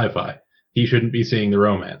seeing the sci-fi. He shouldn't be seeing the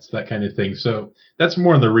romance, that kind of thing. So that's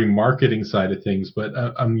more on the remarketing side of things, but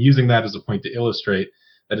I'm using that as a point to illustrate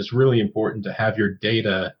that it's really important to have your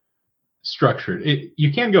data structured.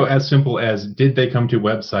 You can go as simple as, did they come to a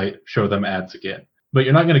website, show them ads again. But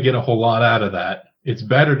you're not going to get a whole lot out of that. It's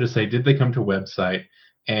better to say, did they come to a website?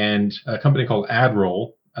 And a company called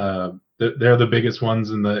AdRoll, they're the biggest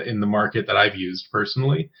ones in the market that I've used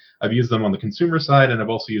personally. I've used them on the consumer side, and I've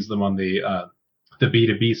also used them on the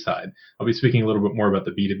B2B side. I'll be speaking a little bit more about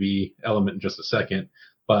the B2B element in just a second,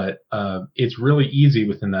 but it's really easy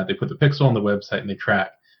within that. They put the pixel on the website and they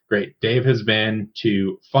track. Great. Dave has been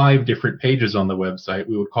to 5 different pages on the website.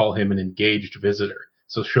 We would call him an engaged visitor.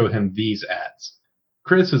 So show him these ads.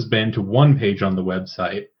 Chris has been to 1 page on the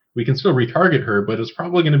website. We can still retarget her, but it's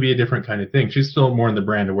probably going to be a different kind of thing. She's still more in the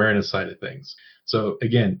brand awareness side of things. So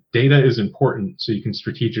again, data is important, so you can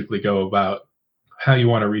strategically go about how you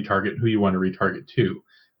want to retarget, who you want to retarget to.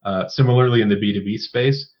 Similarly, in the B2B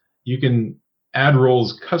space, you can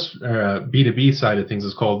AdRoll's B2B side of things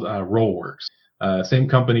is called Rollworks. Same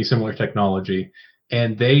company, similar technology,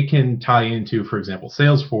 and they can tie into, for example,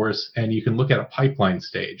 Salesforce, and you can look at a pipeline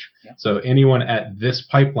stage. Yeah. So anyone at this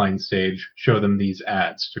pipeline stage, show them these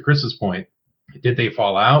ads. To Chris's point, did they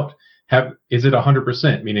fall out? Is it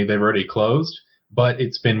 100%, meaning they've already closed, but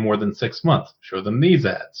it's been more than 6 months? Show them these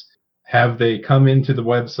ads. Have they come into the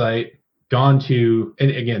website, gone to,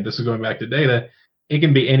 and again, this is going back to data, it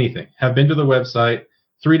can be anything. Have been to the website,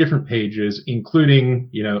 3 different pages, including,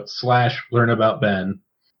 / learn about Ben,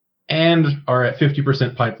 and are at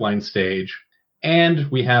 50% pipeline stage, and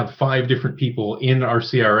we have 5 different people in our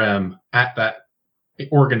CRM at that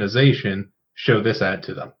organization, show this ad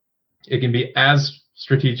to them. It can be as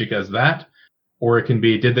strategic as that, or it can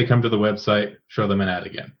be, did they come to the website, show them an ad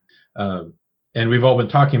again. And we've all been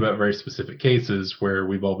talking about very specific cases where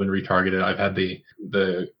we've all been retargeted. I've had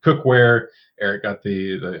the cookware, Eric got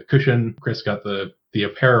the cushion, Chris got the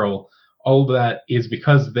apparel. All of that is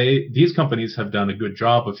because these companies have done a good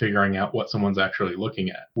job of figuring out what someone's actually looking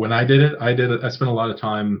at. When I did it, I spent a lot of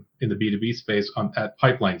time in the B2B space at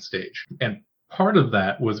pipeline stage. And part of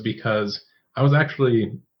that was because I was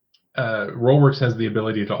actually, Rollworks has the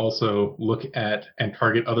ability to also look at and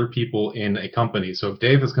target other people in a company. So if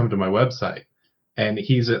Dave has come to my website and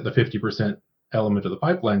he's at the 50% element of the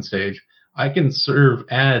pipeline stage, I can serve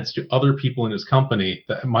ads to other people in his company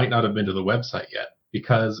that might not have been to the website yet,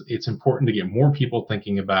 because it's important to get more people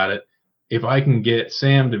thinking about it. If I can get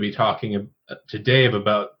Sam to be talking to Dave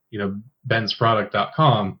about,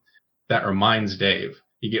 bensproduct.com, that reminds Dave.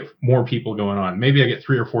 You get more people going on. Maybe I get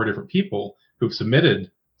 3 or 4 different people who've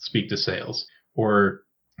submitted Speak to Sales or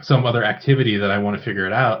some other activity that I want to figure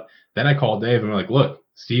it out. Then I call Dave and I'm like, look,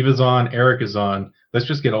 Steve is on, Eric is on. Let's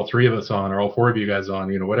just get all 3 of us on, or all 4 of you guys on,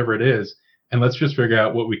 whatever it is. And let's just figure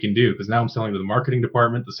out what we can do. Because now I'm selling to the marketing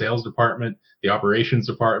department, the sales department, the operations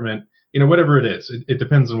department, whatever it is. It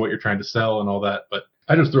depends on what you're trying to sell and all that. But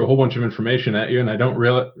I just threw a whole bunch of information at you, and I don't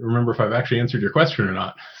really remember if I've actually answered your question or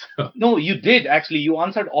not. So. No, you did. Actually, you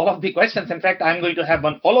answered all of the questions. In fact, I'm going to have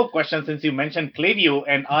one follow-up question since you mentioned Klaviyo,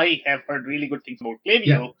 and I have heard really good things about Klaviyo.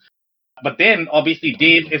 Yeah. But then, obviously,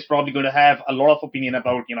 Dave is probably going to have a lot of opinion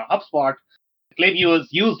about, HubSpot. Klaviyo is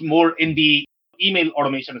used more in the email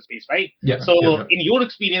automation space, right? Yeah. So in your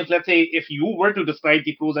experience, let's say if you were to describe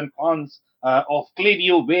the pros and cons of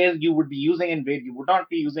Klaviyo, where you would be using and where you would not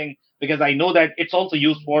be using, because I know that it's also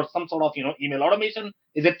used for some sort of, email automation.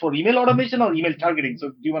 Is it for email automation or email targeting? So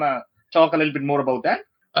do you want to talk a little bit more about that?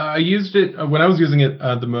 I used it when I was using it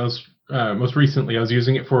the most recently. I was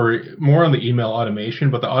using it for more on the email automation,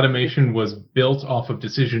 but the automation was built off of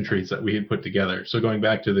decision trees that we had put together. So going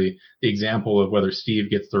back to the example of whether Steve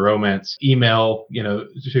gets the romance email,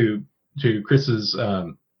 to Chris's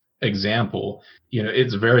example,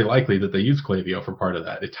 it's very likely that they use Klaviyo for part of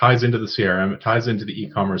that. It ties into the CRM, it ties into the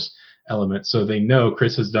e-commerce element, so they know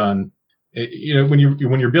Chris has done. When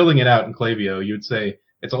you're building it out in Klaviyo, you would say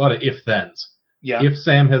it's a lot of if-thens. Yeah. If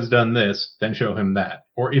Sam has done this, then show him that.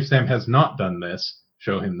 Or if Sam has not done this,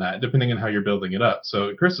 show him that, depending on how you're building it up. So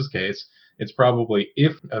in Chris's case, it's probably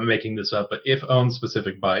if, I'm making this up, but if owns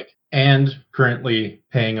specific bike and currently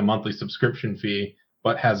paying a monthly subscription fee,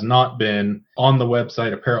 but has not been on the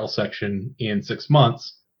website apparel section in 6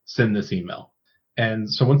 months, send this email. And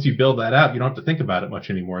so once you build that out, you don't have to think about it much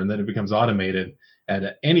anymore. And then it becomes automated. And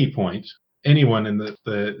at any point, anyone in the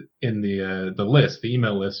list, the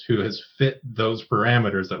email list, who has fit those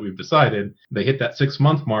parameters that we've decided, they hit that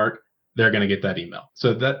 6-month mark, they're going to get that email.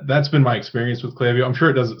 So that's been my experience with Klaviyo. I'm sure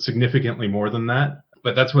it does it significantly more than that,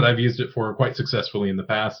 but that's what I've used it for quite successfully in the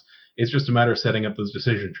past. It's just a matter of setting up those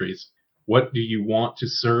decision trees. What do you want to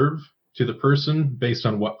serve to the person based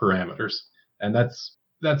on what parameters? And that's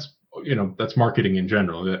marketing in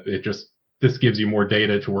general. This gives you more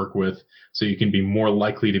data to work with, so you can be more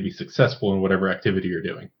likely to be successful in whatever activity you're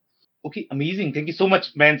doing. Okay, amazing. Thank you so much,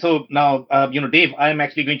 Ben. So now, Dave, I'm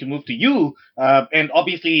actually going to move to you. And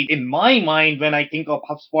obviously, in my mind, when I think of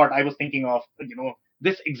HubSpot, I was thinking of,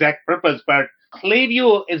 this exact purpose. But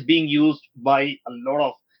Klaviyo is being used by a lot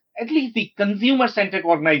of, at least the consumer-centric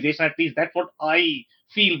organization. At least that's what I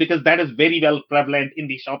feel, because that is very well prevalent in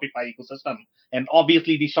the Shopify ecosystem. And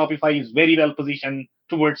obviously, the Shopify is very well positioned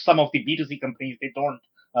towards some of the B2C companies. They don't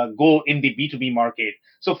go in the B2B market.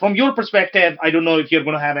 So from your perspective, I don't know if you're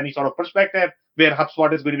going to have any sort of perspective where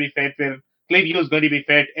HubSpot is going to be fit, where Klaviyo is going to be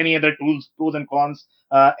fit, any other tools, pros and cons,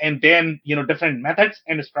 and then, different methods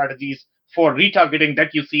and strategies for retargeting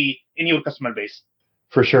that you see in your customer base.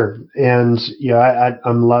 For sure. And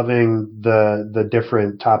I'm loving the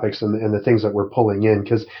different topics and the things that we're pulling in,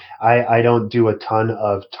 because I don't do a ton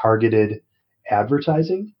of targeted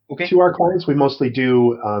advertising to our clients. We mostly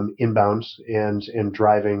do inbound and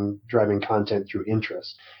driving content through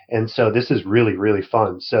interest. And so this is really, really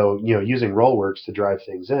fun. So, using Rollworks to drive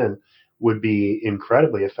things in would be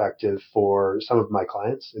incredibly effective for some of my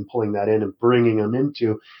clients, and pulling that in and bringing them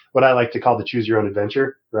into what I like to call the choose your own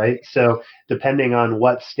adventure, right? So depending on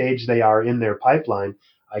what stage they are in their pipeline,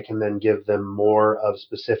 I can then give them more of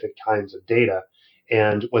specific kinds of data.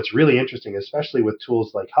 And what's really interesting, especially with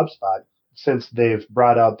tools like HubSpot, since they've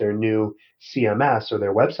brought out their new CMS or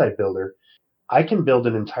their website builder, I can build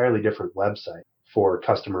an entirely different website for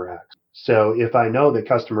customer X. So if I know that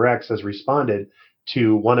customer X has responded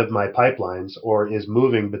to one of my pipelines, or is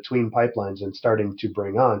moving between pipelines and starting to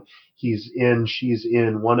bring on, she's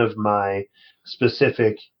in one of my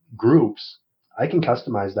specific groups, I can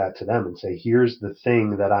customize that to them and say, here's the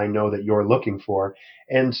thing that I know that you're looking for,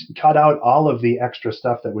 and cut out all of the extra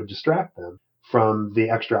stuff that would distract them from the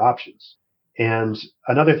extra options. And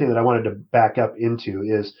another thing that I wanted to back up into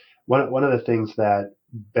is one of the things that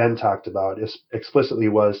Ben talked about explicitly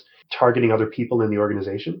was targeting other people in the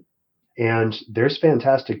organization. And there's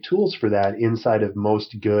fantastic tools for that inside of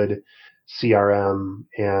most good CRM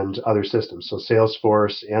and other systems. So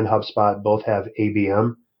Salesforce and HubSpot both have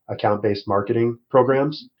ABM, account-based marketing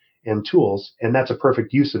programs and tools, and that's a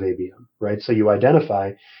perfect use of ABM, right? So you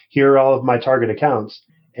identify, here are all of my target accounts,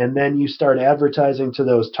 and then you start advertising to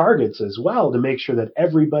those targets as well to make sure that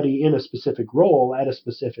everybody in a specific role at a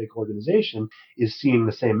specific organization is seeing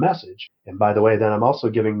the same message. And by the way, then I'm also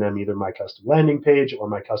giving them either my custom landing page or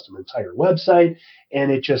my custom entire website, and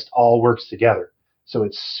it just all works together. So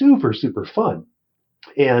it's super, super fun.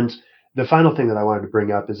 And the final thing that I wanted to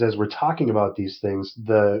bring up is, as we're talking about these things,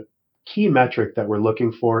 the key metric that we're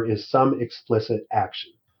looking for is some explicit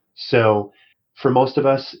action. So for most of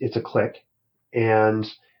us, it's a click. And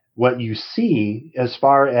what you see as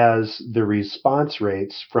far as the response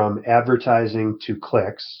rates from advertising to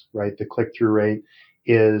clicks, right, the click-through rate,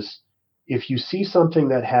 is if you see something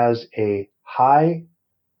that has a high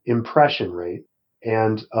impression rate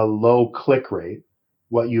and a low click rate,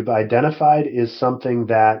 what you've identified is something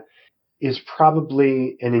that is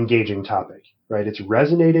probably an engaging topic, right? It's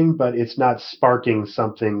resonating, but it's not sparking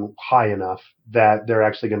something high enough that they're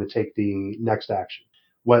actually going to take the next action.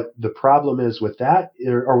 What the problem is with that,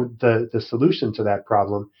 or the solution to that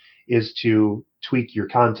problem, is to tweak your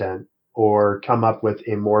content or come up with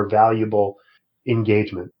a more valuable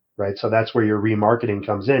engagement, right? So that's where your remarketing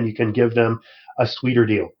comes in. You can give them a sweeter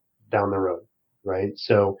deal down the road, right?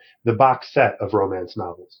 So the box set of romance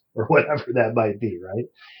novels or whatever that might be, right?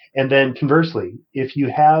 And then conversely, if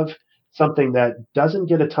you have something that doesn't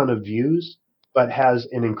get a ton of views but has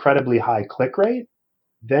an incredibly high click rate,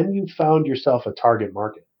 then you found yourself a target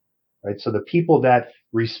market, right? So the people that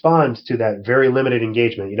respond to that very limited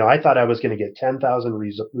engagement. I thought I was going to get 10,000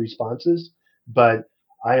 responses, but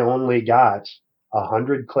I only got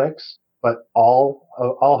 100 clicks. But all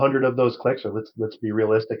 100 of those clicks, or let's be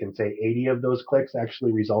realistic and say 80 of those clicks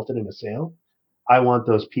actually resulted in a sale. I want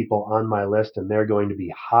those people on my list, and they're going to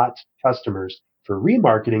be hot customers for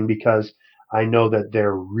remarketing because I know that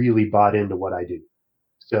they're really bought into what I do.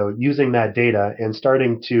 So using that data and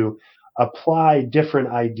starting to apply different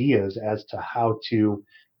ideas as to how to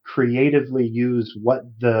creatively use what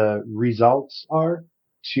the results are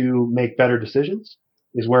to make better decisions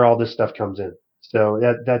is where all this stuff comes in. So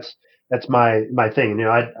that's my thing.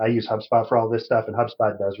 I use HubSpot for all this stuff, and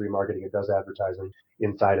HubSpot does remarketing. It does advertising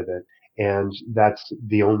inside of it. And that's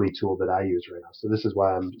the only tool that I use right now. So this is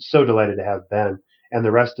why I'm so delighted to have Ben and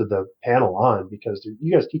the rest of the panel on, because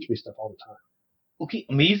you guys teach me stuff all the time. Okay,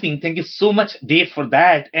 amazing. Thank you so much, Dave, for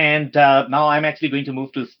that. And now I'm actually going to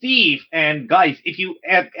move to Steve. And guys, if you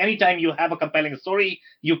at any time you have a compelling story,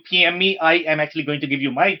 you PM me. I am actually going to give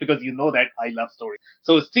you mic because you know that I love stories.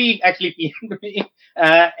 So Steve actually PM'd me,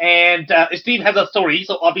 and Steve has a story.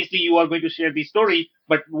 So obviously you are going to share the story.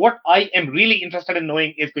 But what I am really interested in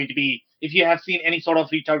knowing is going to be if you have seen any sort of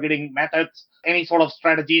retargeting methods, any sort of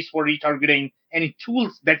strategies for retargeting, any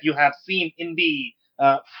tools that you have seen in the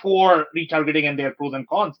for retargeting and their pros and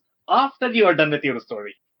cons after you are done with your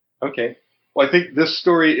story. Okay. Well, I think this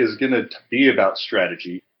story is going to be about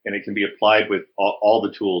strategy, and it can be applied with all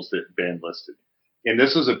the tools that Ben listed. And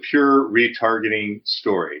this is a pure retargeting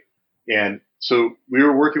story. And so we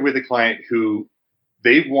were working with a client who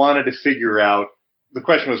they wanted to figure out, the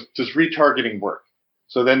question was, does retargeting work?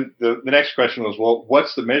 So then the next question was, well,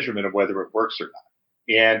 what's the measurement of whether it works or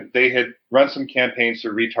not? And they had run some campaigns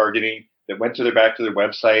for retargeting that went back to their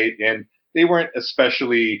website, and they weren't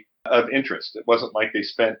especially of interest. It wasn't like they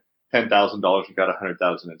spent $10,000 and got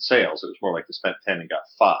 $100,000 in sales. It was more like they spent 10 and got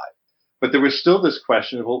 5. But there was still this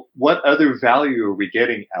question of, well, what other value are we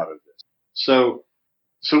getting out of this? So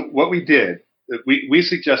what we did, we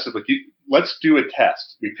suggested, look, let's do a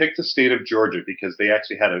test. We picked the state of Georgia because they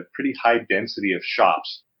actually had a pretty high density of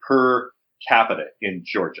shops per capita in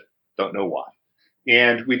Georgia. Don't know why.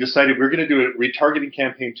 And we decided we're going to do a retargeting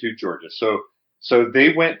campaign to Georgia. So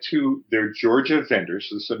they went to their Georgia vendors,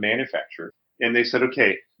 so this is a manufacturer, and they said,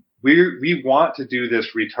 okay, we want to do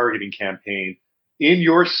this retargeting campaign in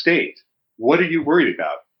your state. What are you worried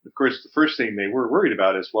about? Of course, the first thing they were worried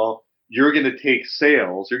about is, well, you're going to take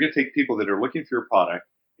sales, you're going to take people that are looking for your product,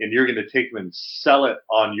 and you're going to take them and sell it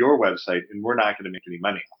on your website, and we're not going to make any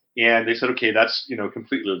money. And they said, okay, that's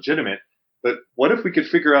completely legitimate, but what if we could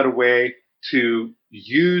figure out a way to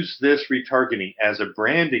use this retargeting as a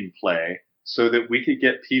branding play so that we could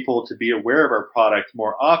get people to be aware of our product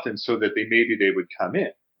more often so that they would come in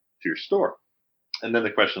to your store. And then the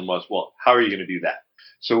question was, well, how are you going to do that?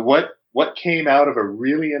 So what came out of a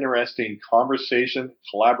really interesting conversation,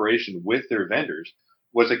 collaboration with their vendors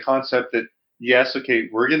was a concept that, yes, okay,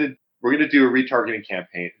 we're going to do a retargeting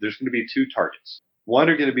campaign. There's going to be 2 targets. One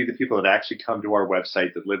are going to be the people that actually come to our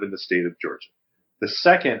website that live in the state of Georgia. The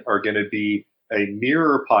second are going to be a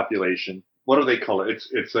mirror population. What do they call it?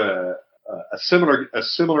 It's a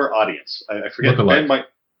similar audience. I forget. Lookalike.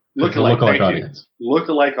 Lookalike audience.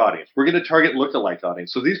 Lookalike audience. We're going to target lookalike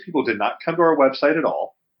audience. So these people did not come to our website at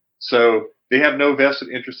all. So they have no vested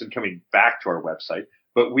interest in coming back to our website.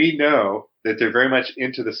 But we know that they're very much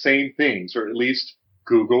into the same things, or at least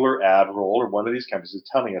Google or AdRoll or one of these companies is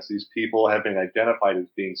telling us these people have been identified as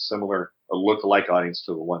being similar, a lookalike audience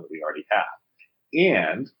to the one that we already have.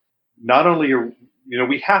 And not only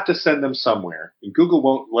we have to send them somewhere, and Google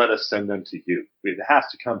won't let us send them to you. It has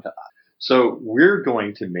to come to us. So we're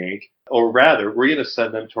going to we're going to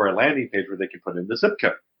send them to our landing page where they can put in the zip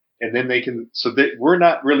code. And then so that we're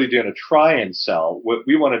not really going to try and sell. What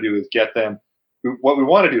we want to do is what we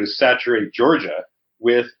want to do is saturate Georgia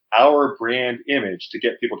with our brand image to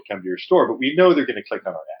get people to come to your store. But we know they're going to click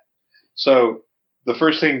on our ad. So the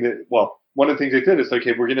first thing one of the things they did is,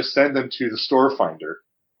 okay, we're going to send them to the store finder.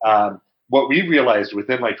 What we realized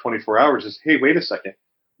within like 24 hours is, hey, wait a second.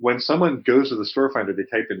 When someone goes to the store finder, they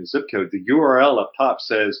type in a zip code. The URL up top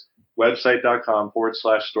says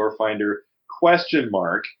website.com/store finder ?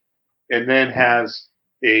 And then has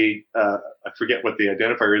I forget what the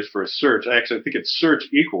identifier is for a search. I think it's search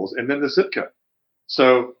equals, and then the zip code.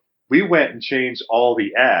 So we went and changed all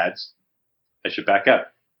the ads. I should back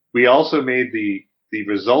up. We also made the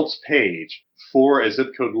results page for a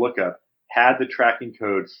zip code lookup had the tracking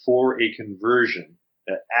code for a conversion,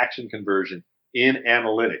 an action conversion in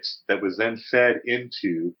analytics that was then fed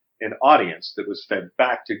into an audience that was fed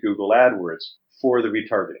back to Google AdWords for the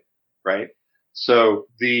retargeting, right? So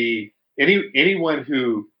anyone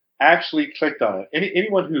who actually clicked on it,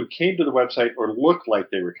 anyone who came to the website or looked like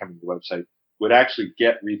they were coming to the website would actually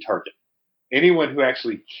get retargeted. Anyone who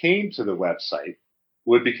actually came to the website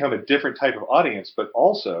would become a different type of audience, but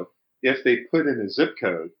also if they put in a zip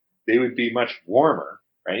code, they would be much warmer,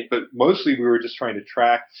 right? But mostly we were just trying to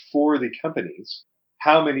track for the companies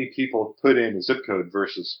how many people put in a zip code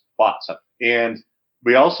versus bought something. And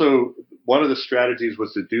we also, one of the strategies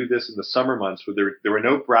was to do this in the summer months where there were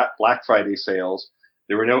no Black Friday sales.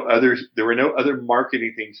 There were no other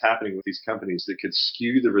marketing things happening with these companies that could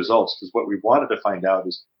skew the results, because what we wanted to find out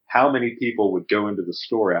is how many people would go into the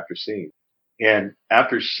store after seeing it. And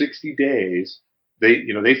after 60 days,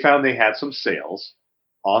 they found they had some sales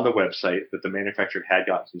on the website, that the manufacturer had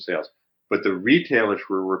gotten some sales, but the retailers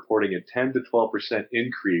were reporting a 10 to 12%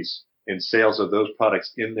 increase in sales of those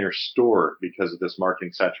products in their store because of this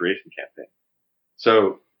marketing saturation campaign.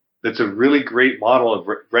 So that's a really great model of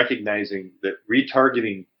recognizing that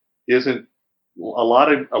retargeting isn't a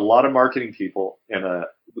lot of marketing people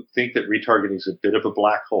think that retargeting is a bit of a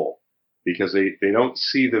black hole, because they don't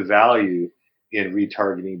see the value in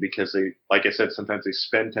retargeting, because they, like I said, sometimes they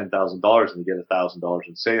spend $10,000 and they get $1,000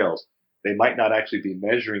 in sales. They might not actually be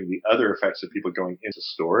measuring the other effects of people going into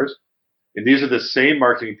stores. And these are the same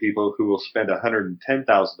marketing people who will spend $110,000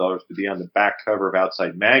 to be on the back cover of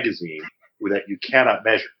Outside Magazine that you cannot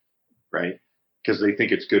measure, right? Because they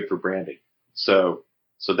think it's good for branding. So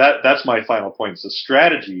that's my final point. It's a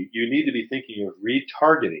strategy. You need to be thinking of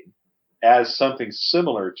retargeting as something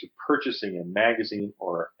similar to purchasing a magazine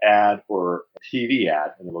or ad or a TV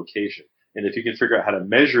ad in a location. And if you can figure out how to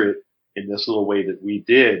measure it in this little way that we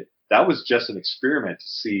did, that was just an experiment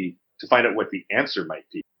to find out what the answer might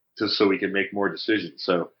be, so we can make more decisions.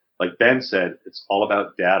 So like Ben said, it's all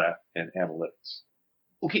about data and analytics.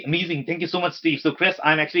 Okay, amazing. Thank you so much, Steve. So Chris,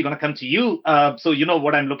 I'm actually going to come to you. So you know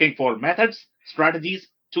what I'm looking for: methods, strategies,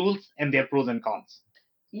 tools, and their pros and cons.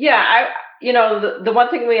 Yeah, the one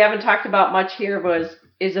thing we haven't talked about much here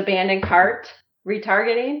is abandoned cart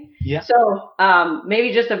retargeting. Yeah. So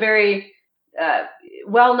maybe just a very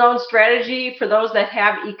well-known strategy for those that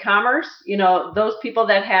have e-commerce. Those people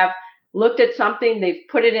that have looked at something, they've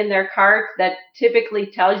put it in their cart, that typically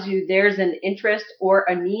tells you there's an interest or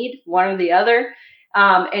a need, one or the other.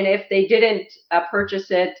 And if they didn't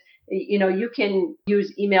purchase it, you can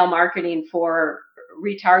use email marketing for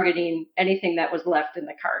retargeting anything that was left in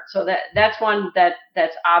the cart. So that's one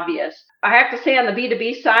that's obvious. I have to say, on the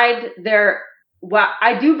B2B side, while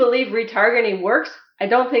I do believe retargeting works, I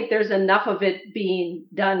don't think there's enough of it being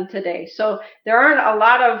done today. So there aren't a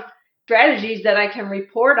lot of strategies that I can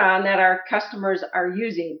report on that our customers are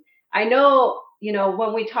using. I know,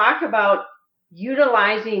 when we talk about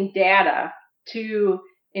utilizing data to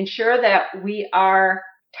ensure that we are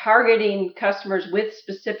targeting customers with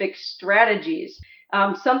specific strategies,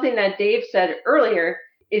 something that Dave said earlier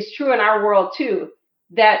is true in our world too,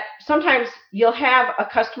 that sometimes you'll have a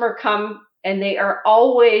customer come and they are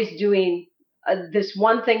always doing this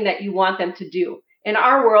one thing that you want them to do. In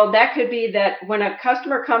our world, that could be that when a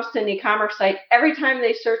customer comes to an e-commerce site, every time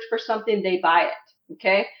they search for something, they buy it.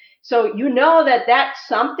 Okay. So that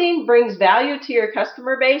something brings value to your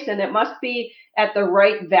customer base, and it must be at the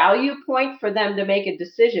right value point for them to make a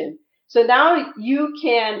decision. So now you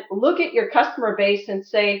can look at your customer base and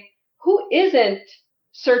say, who isn't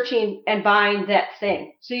searching and buying that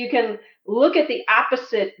thing? So you can look at the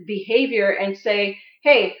opposite behavior and say,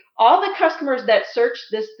 hey, all the customers that search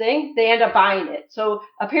this thing, they end up buying it. So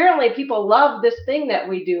apparently people love this thing that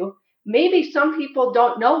we do. Maybe some people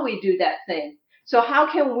don't know we do that thing. So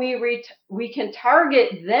how can we can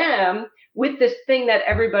target them with this thing that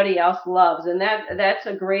everybody else loves? And that's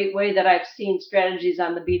a great way that I've seen strategies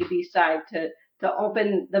on the B2B side to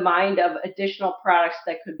open the mind of additional products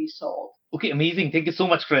that could be sold. Okay, amazing. Thank you so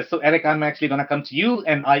much, Chris. So Eric, I'm actually going to come to you,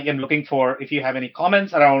 and I am looking for if you have any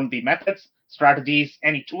comments around the methods, strategies,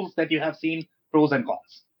 any tools that you have seen, pros and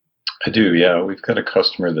cons. I do, yeah. We've got a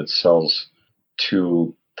customer that sells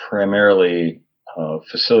to primarily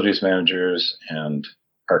facilities managers and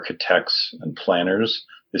architects and planners.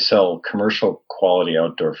 They sell commercial quality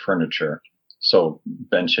outdoor furniture, so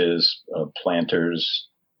benches, planters,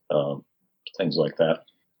 things like that.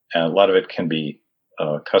 And a lot of it can be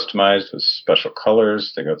customized with special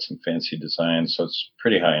colors. They got some fancy designs, so it's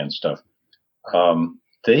pretty high-end stuff.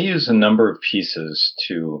 They use a number of pieces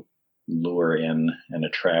to lure in and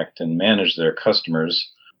attract and manage their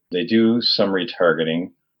customers. They do some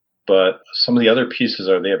retargeting, but some of the other pieces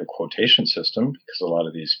are they have a quotation system, because a lot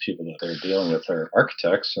of these people that they're dealing with are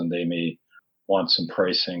architects, and they may want some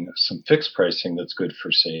pricing, some fixed pricing that's good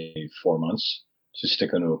for, say, 4 months to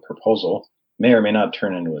stick into a proposal. may or may not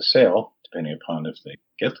turn into a sale, depending upon if they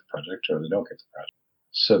get the project or they don't get the project.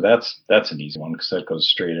 So that's an easy one because that goes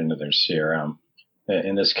straight into their CRM.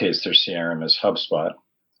 In this case, their CRM is HubSpot.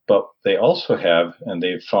 But they also have, and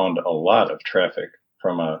they've found a lot of traffic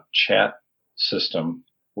from a chat system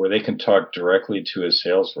where they can talk directly to a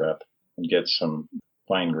sales rep and get some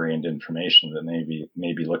fine-grained information that they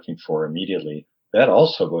may be looking for immediately. That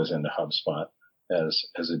also goes into HubSpot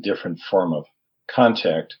as a different form of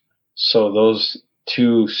contact. So those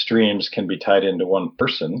two streams can be tied into one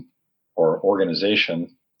person or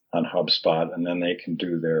organization on HubSpot, and then they can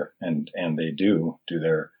do their, and they do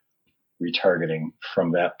their retargeting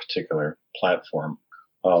from that particular platform.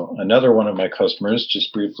 Another one of my customers,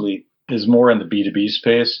 just briefly, is more in the B2B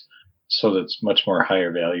space. So that's much more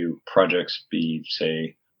higher value projects, be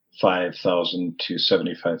say $5,000 to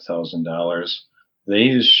 $75,000. They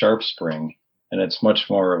use SharpSpring, and it's much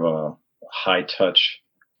more of a high touch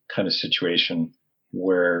kind of situation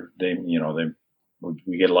where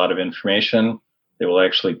we get a lot of information. They will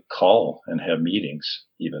actually call and have meetings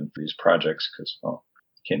even for these projects because, well,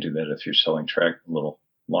 you can't do that if you're selling little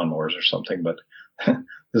lawnmowers or something, but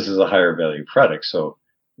this is a higher value product. So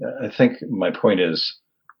I think my point is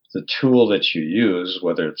the tool that you use,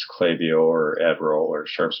 whether it's Klaviyo or AdRoll or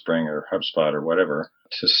SharpSpring or HubSpot or whatever,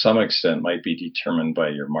 to some extent might be determined by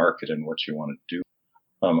your market and what you want to do.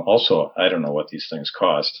 Also, I don't know what these things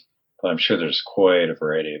cost, but I'm sure there's quite a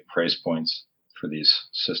variety of price points for these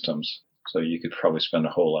systems. So you could probably spend a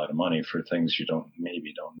whole lot of money for things you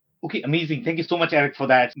maybe don't. Okay, amazing. Thank you so much, Eric, for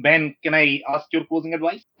that. Ben, can I ask your closing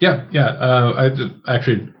advice? Yeah.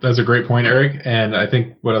 Actually, that's a great point, Eric. And I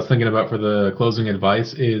think what I was thinking about for the closing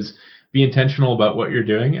advice is be intentional about what you're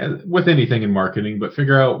doing with anything in marketing, but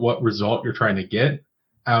figure out what result you're trying to get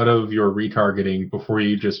out of your retargeting before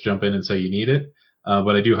you just jump in and say you need it.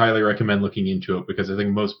 But I do highly recommend looking into it because I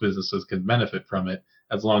think most businesses can benefit from it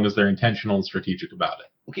as long as they're intentional and strategic about it.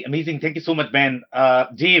 Okay, amazing. Thank you so much, Ben.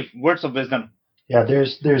 Dave, words of wisdom. Yeah,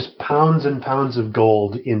 there's pounds and pounds of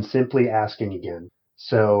gold in simply asking again.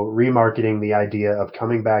 So remarketing, the idea of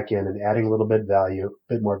coming back in and adding a little bit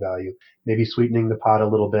more value, maybe sweetening the pot a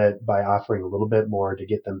little bit by offering a little bit more to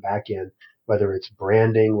get them back in, whether it's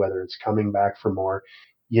branding, whether it's coming back for more.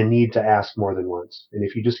 You need to ask more than once. And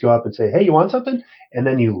if you just go up and say, hey, you want something? And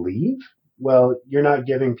then you leave, well, you're not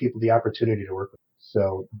giving people the opportunity to work with you.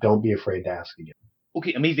 So don't be afraid to ask again.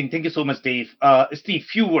 Okay, amazing. Thank you so much, Dave. Steve,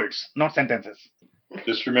 few words, not sentences.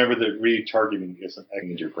 Just remember that retargeting isn't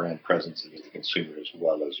acting as your brand presence as the consumer as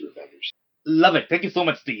well as your vendors. Love it. Thank you so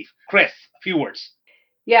much, Steve. Chris, few words.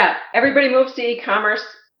 Yeah, everybody moves to e-commerce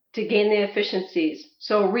to gain the efficiencies.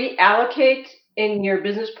 So reallocate in your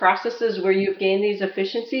business processes where you've gained these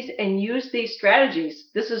efficiencies and use these strategies.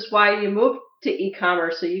 This is why you move to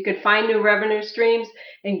e-commerce, so you could find new revenue streams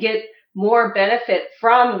and get more benefit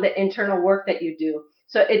from the internal work that you do.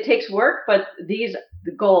 So it takes work, but the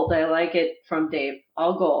gold, I like it from Dave,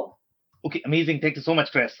 all gold. Okay, amazing. Thank you so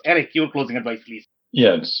much, Chris. Eric, your closing advice, please.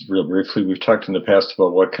 Yeah, just real briefly, we've talked in the past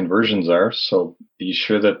about what conversions are. So be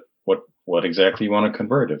sure that what exactly you want to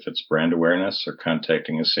convert, if it's brand awareness or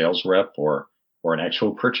contacting a sales rep or an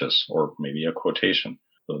actual purchase or maybe a quotation.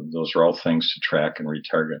 So those are all things to track and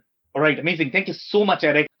retarget. All right, amazing. Thank you so much,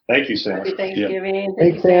 Eric. Thank you, Sam. Happy Thanksgiving. Yeah.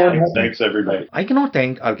 Thank you, Sam. Thanks, everybody. I cannot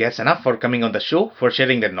thank our guests enough for coming on the show, for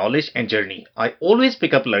sharing their knowledge and journey. I always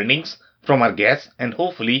pick up learnings from our guests, and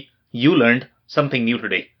hopefully you learned something new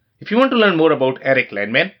today. If you want to learn more about Eric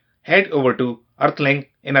Landman, head over to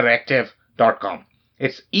earthlinginteractive.com.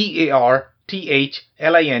 It's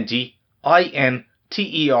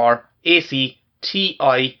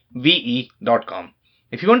EARTHLINGINTERACTIVE.com.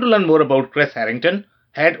 If you want to learn more about Chris Harrington,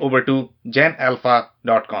 head over to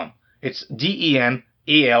genalpha.com. It's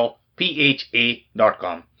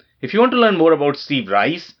GENALPHA.com. If you want to learn more about Steve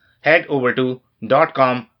Rice, head over to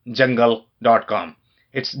 .comjungle.com.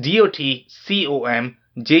 It's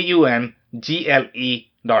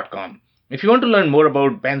DOTCOMJUNGLE.com. If you want to learn more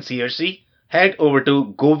about Ben Searcy, head over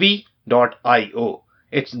to govi.io.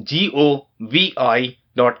 It's GOVI.io.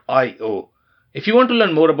 If you want to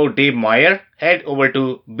learn more about Dave Meyer, head over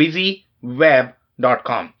to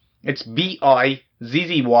buzzyweb.com. It's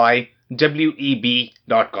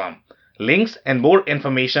BIZZYWEB.com. Links and more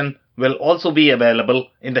information will also be available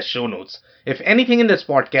in the show notes. If anything in this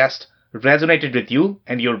podcast resonated with you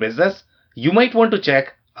and your business, you might want to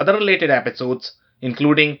check other related episodes,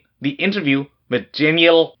 including the interview with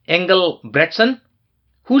Daniel Engelbretson,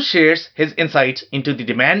 who shares his insights into the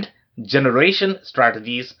demand generation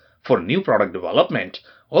strategies for new product development.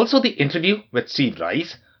 Also the interview with Steve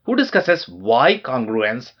Rice, who discusses why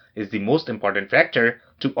congruence is the most important factor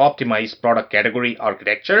to optimize product category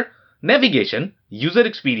architecture, navigation, user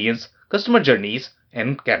experience, customer journeys,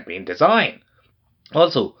 and campaign design.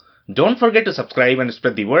 Also, don't forget to subscribe and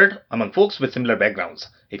spread the word among folks with similar backgrounds.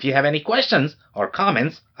 If you have any questions or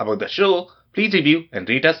comments about the show, please review and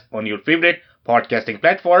rate us on your favorite podcasting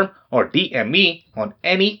platform or DM me on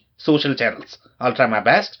any social channels. I'll try my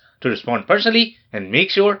best to respond personally and make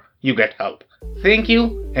sure you get help. Thank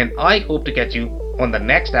you, and I hope to catch you on the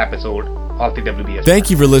next episode of the WBS. Thank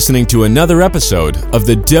you for listening to another episode of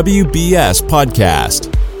the WBS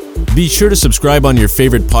Podcast. Be sure to subscribe on your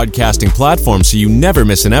favorite podcasting platform so you never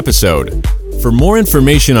miss an episode. For more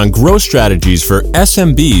information on growth strategies for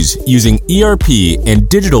SMBs using ERP and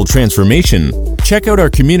digital transformation, check out our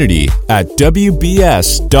community at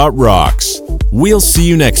WBS.rocks. We'll see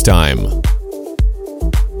you next time.